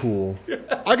would God. be cool.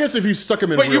 I guess if you stuck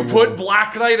him in. But you Weird put World.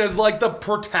 Black Knight as like the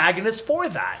protagonist for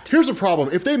that. Here's the problem: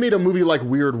 if they made a movie like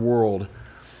Weird World,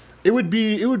 it would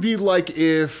be like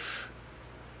if.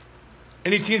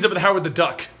 And he teams up with Howard the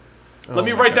Duck. Let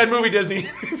me write that movie, Disney.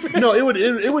 No, it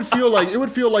would feel like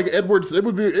Edwards. It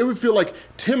would feel like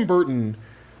Tim Burton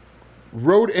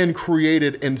wrote and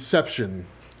created Inception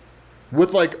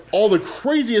with like all the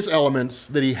craziest elements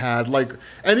that he had, like,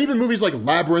 and even movies like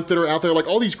Labyrinth that are out there, like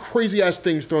all these crazy ass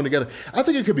things thrown together. I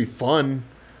think it could be fun,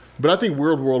 but I think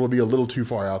Weird World would be a little too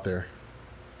far out there.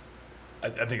 I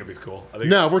think it'd be cool. I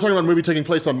think Now, if we're talking about a movie taking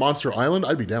place on Monster Island,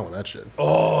 I'd be down with that shit.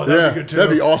 Oh, that'd be good too.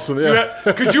 That'd be awesome. Yeah.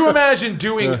 Could you imagine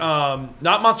doing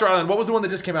not Monster Island? What was the one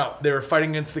that just came out? They were fighting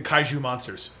against the kaiju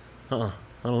monsters. I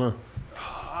don't know.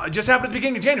 It just happened at the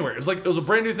beginning of January. It was a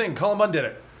brand new thing. Cullen Bunn did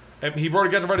it. And he already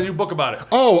got to write a new book about it.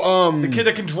 Oh, The kid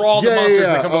that can draw the monsters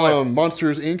that come to life.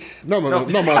 Monsters Inc. No, not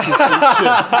Monsters Inc. Shit.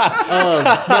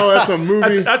 No, that's a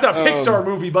movie. That's a Pixar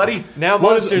movie, buddy. Now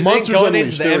Monsters Monsters Inc. going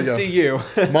into Unleashed, the there we go.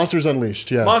 MCU. Monsters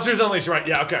Unleashed. Yeah. Monsters Unleashed, right?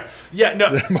 Yeah, okay. Yeah,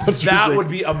 no, Monsters that Inc. would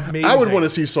be amazing. I would want to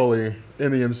see Sully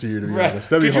in the MCU, to be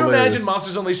honest. That'd Could be you hilarious. imagine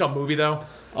Monsters Unleashed on movie though?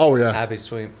 Oh, yeah. That'd be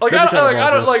sweet. Like That'd be I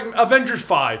kinda don't like bonkers. Avengers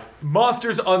 5,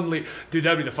 Monsters Unleashed. Dude,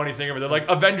 that'd be the funniest thing ever. They're like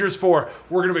Avengers 4.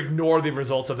 We're gonna ignore the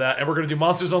results of that, and we're gonna do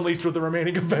Monsters Unleashed with the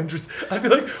remaining Avengers. I'd be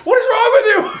like, what is wrong with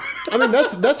you? I mean,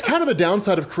 that's kind of the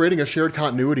downside of creating a shared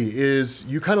continuity is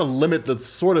you kind of limit the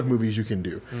sort of movies you can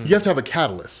do. You have to have a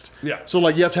catalyst. Yeah. So,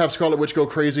 like, you have to have Scarlet Witch go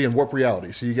crazy and warp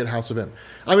reality, so you get House of M.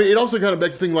 I mean, it also kind of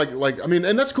begs the thing, I mean,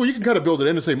 and that's cool. You can kind of build it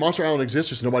in and say Monster Island exists,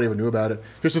 just nobody ever knew about it.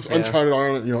 Just this uncharted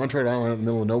island, uncharted island in the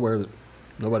middle of nowhere that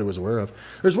nobody was aware of.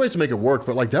 There's ways to make it work,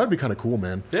 but, like, that would be kind of cool,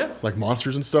 man. Yeah. Like,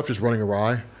 monsters and stuff just running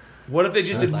awry. What if they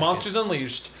just did Monsters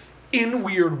Unleashed in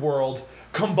Weird World,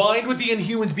 combined with the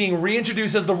Inhumans being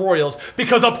reintroduced as the Royals,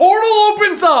 because a portal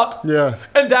opens up? Yeah.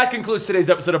 And that concludes today's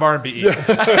episode of R&BE. People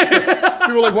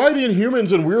are like, why are the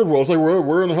Inhumans in Weird World? It's like,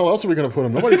 where in the hell else are we going to put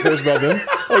them? Nobody cares about them.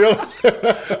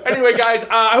 Anyway, guys,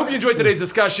 I hope you enjoyed today's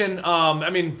discussion. I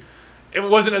mean, it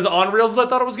wasn't as on rails as I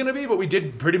thought it was going to be, but we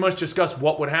did pretty much discuss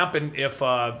what would happen if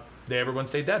everyone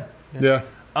stayed dead. Yeah.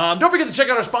 Don't forget to check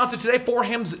out our sponsor today,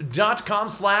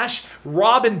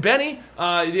 forhims.com/Rob and Benny.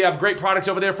 You have great products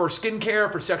over there for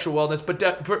skincare, for sexual wellness, but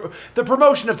the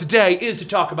promotion of today is to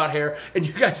talk about hair, and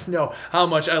you guys know how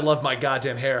much I love my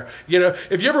goddamn hair. You know,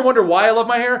 if you ever wonder why I love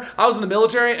my hair, I was in the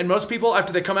military, and most people,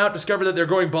 after they come out, discover that they're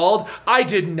going bald. I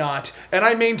did not, and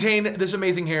I maintain this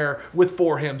amazing hair with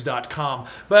forhims.com.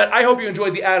 But I hope you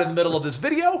enjoyed the ad in the middle of this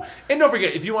video, and don't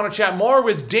forget, if you want to chat more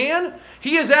with Dan,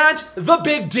 he is at The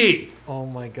Big D. Oh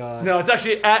my god. No, it's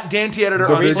actually at Dante Editor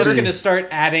The on Big We're just D. Twitter. gonna start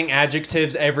adding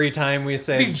adjectives every time we The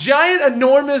say. giant,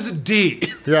 enormous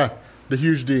D. Yeah. The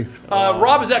huge D.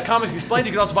 Rob is at Comics Explained.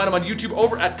 You can also find him on YouTube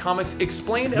over at Comics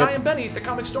Explained. And I am Benny, the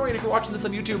Comic Historian. If you're watching this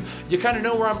on YouTube, you kind of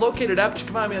know where I'm located at, but you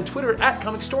can find me on Twitter at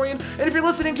Comic Historian. And if you're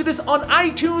listening to this on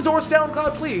iTunes or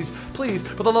SoundCloud, please,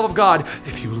 for the love of God,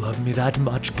 if you love me that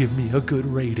much, give me a good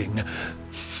rating.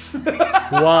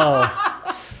 Wow.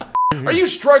 Are you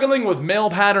struggling with male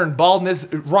pattern baldness,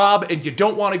 Rob, and you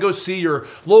don't want to go see your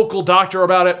local doctor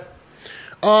about it?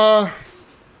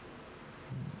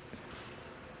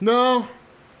 No.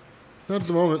 Not at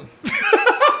the moment.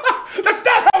 That's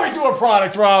not how we do a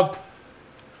product, Rob.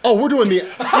 Oh, we're doing the...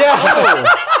 Yeah.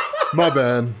 Oh, my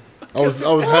bad. I was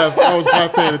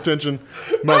half paying attention.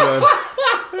 My bad.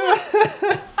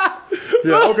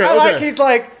 Yeah, okay, I like okay. he's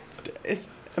like,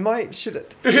 should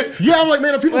it? Yeah, I'm like,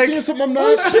 man, are people Like, seeing something I'm not?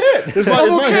 Oh shit! Is I'm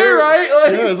my okay, hair, right?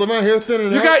 Like, yeah, is my hair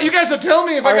thinning out? you guys will tell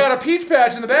me if I got a peach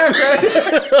patch in the back,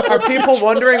 right? Are people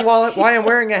wondering why I'm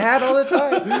wearing a hat all the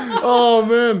time? Oh,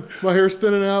 man, my hair's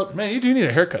thinning out. Man, you do need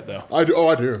a haircut, though. I do. Oh,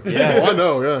 I do. Yeah. Oh, I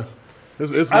know, yeah.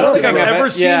 I don't think I've I've ever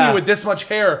met- seen yeah. you with this much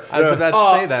hair. I was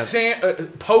about to say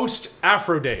that. Post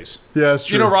Afro days. Yeah, that's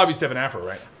true. You know Rob used to have an Afro,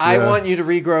 right? I Yeah. want you to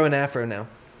regrow an afro now.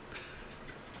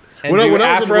 And When I do was in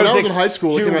afros high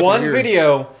school, it do came out one here.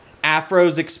 video,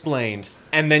 afros explained,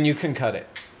 and then you can cut it.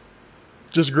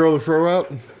 Just grow the fro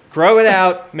out? Grow it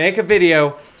out, make a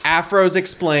video, afros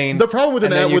explained. The problem with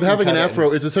and then you with can having an cut it.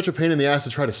 afro is it's such a pain in the ass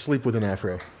to try to sleep with an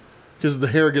afro. Because the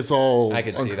hair gets all I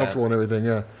could see that. uncomfortable and everything,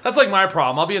 yeah. That's like my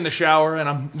problem. I'll be in the shower and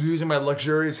I'm using my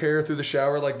luxurious hair through the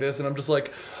shower like this, and I'm just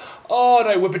like, oh, and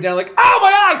I whip it down like, oh,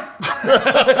 my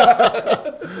eye!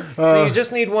 So you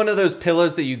just need one of those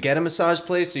pillows that you get a massage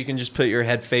place, so you can just put your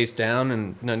head face down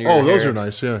and none of your Oh, hair. those are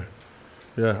nice, yeah.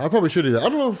 Yeah, I probably should do that. I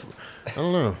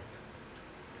don't know.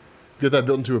 Get that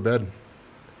built into a bed.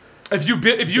 If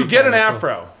you get an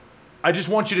Afro, I just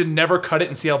want you to never cut it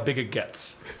and see how big it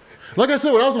gets. Like I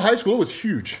said, when I was in high school, it was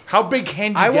huge. How big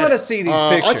can you I get want to it? see these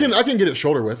pictures. I can get it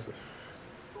shoulder width.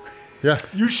 Yeah.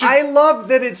 You should. I love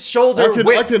that it's shoulder I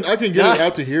width. can get it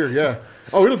out to here, yeah.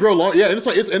 Oh, it'll grow long. Yeah, and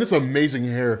it's amazing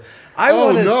hair. I Oh,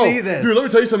 wanna no. see this. Dude, let me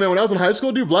tell you something, man. When I was in high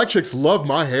school, dude, black chicks loved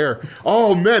my hair.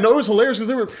 Oh, man. No, it was hilarious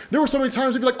because there were so many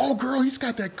times they'd be like, oh, girl, he's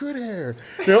got that good hair.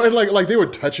 You know, and like they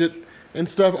would touch it and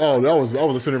stuff. Oh, that was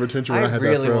the center of attention when I I had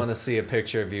really that want to see a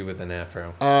picture of you with an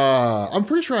afro. I'm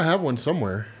pretty sure I have one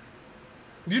somewhere.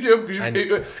 You do.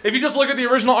 If you just look at the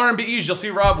original R&B's, you'll see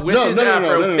Rob with No, his no, no,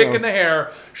 Afro, no, no, picking no. the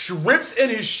hair, rips in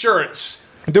his shirts.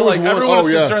 There was like one- everyone was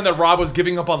oh, yeah. concerned that Rob was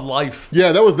giving up on life.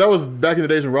 Yeah, that was back in the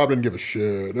days when Rob didn't give a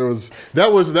shit.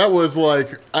 That was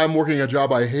like I'm working a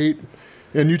job I hate,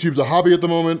 and YouTube's a hobby at the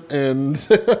moment, and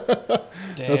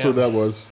that's what that was.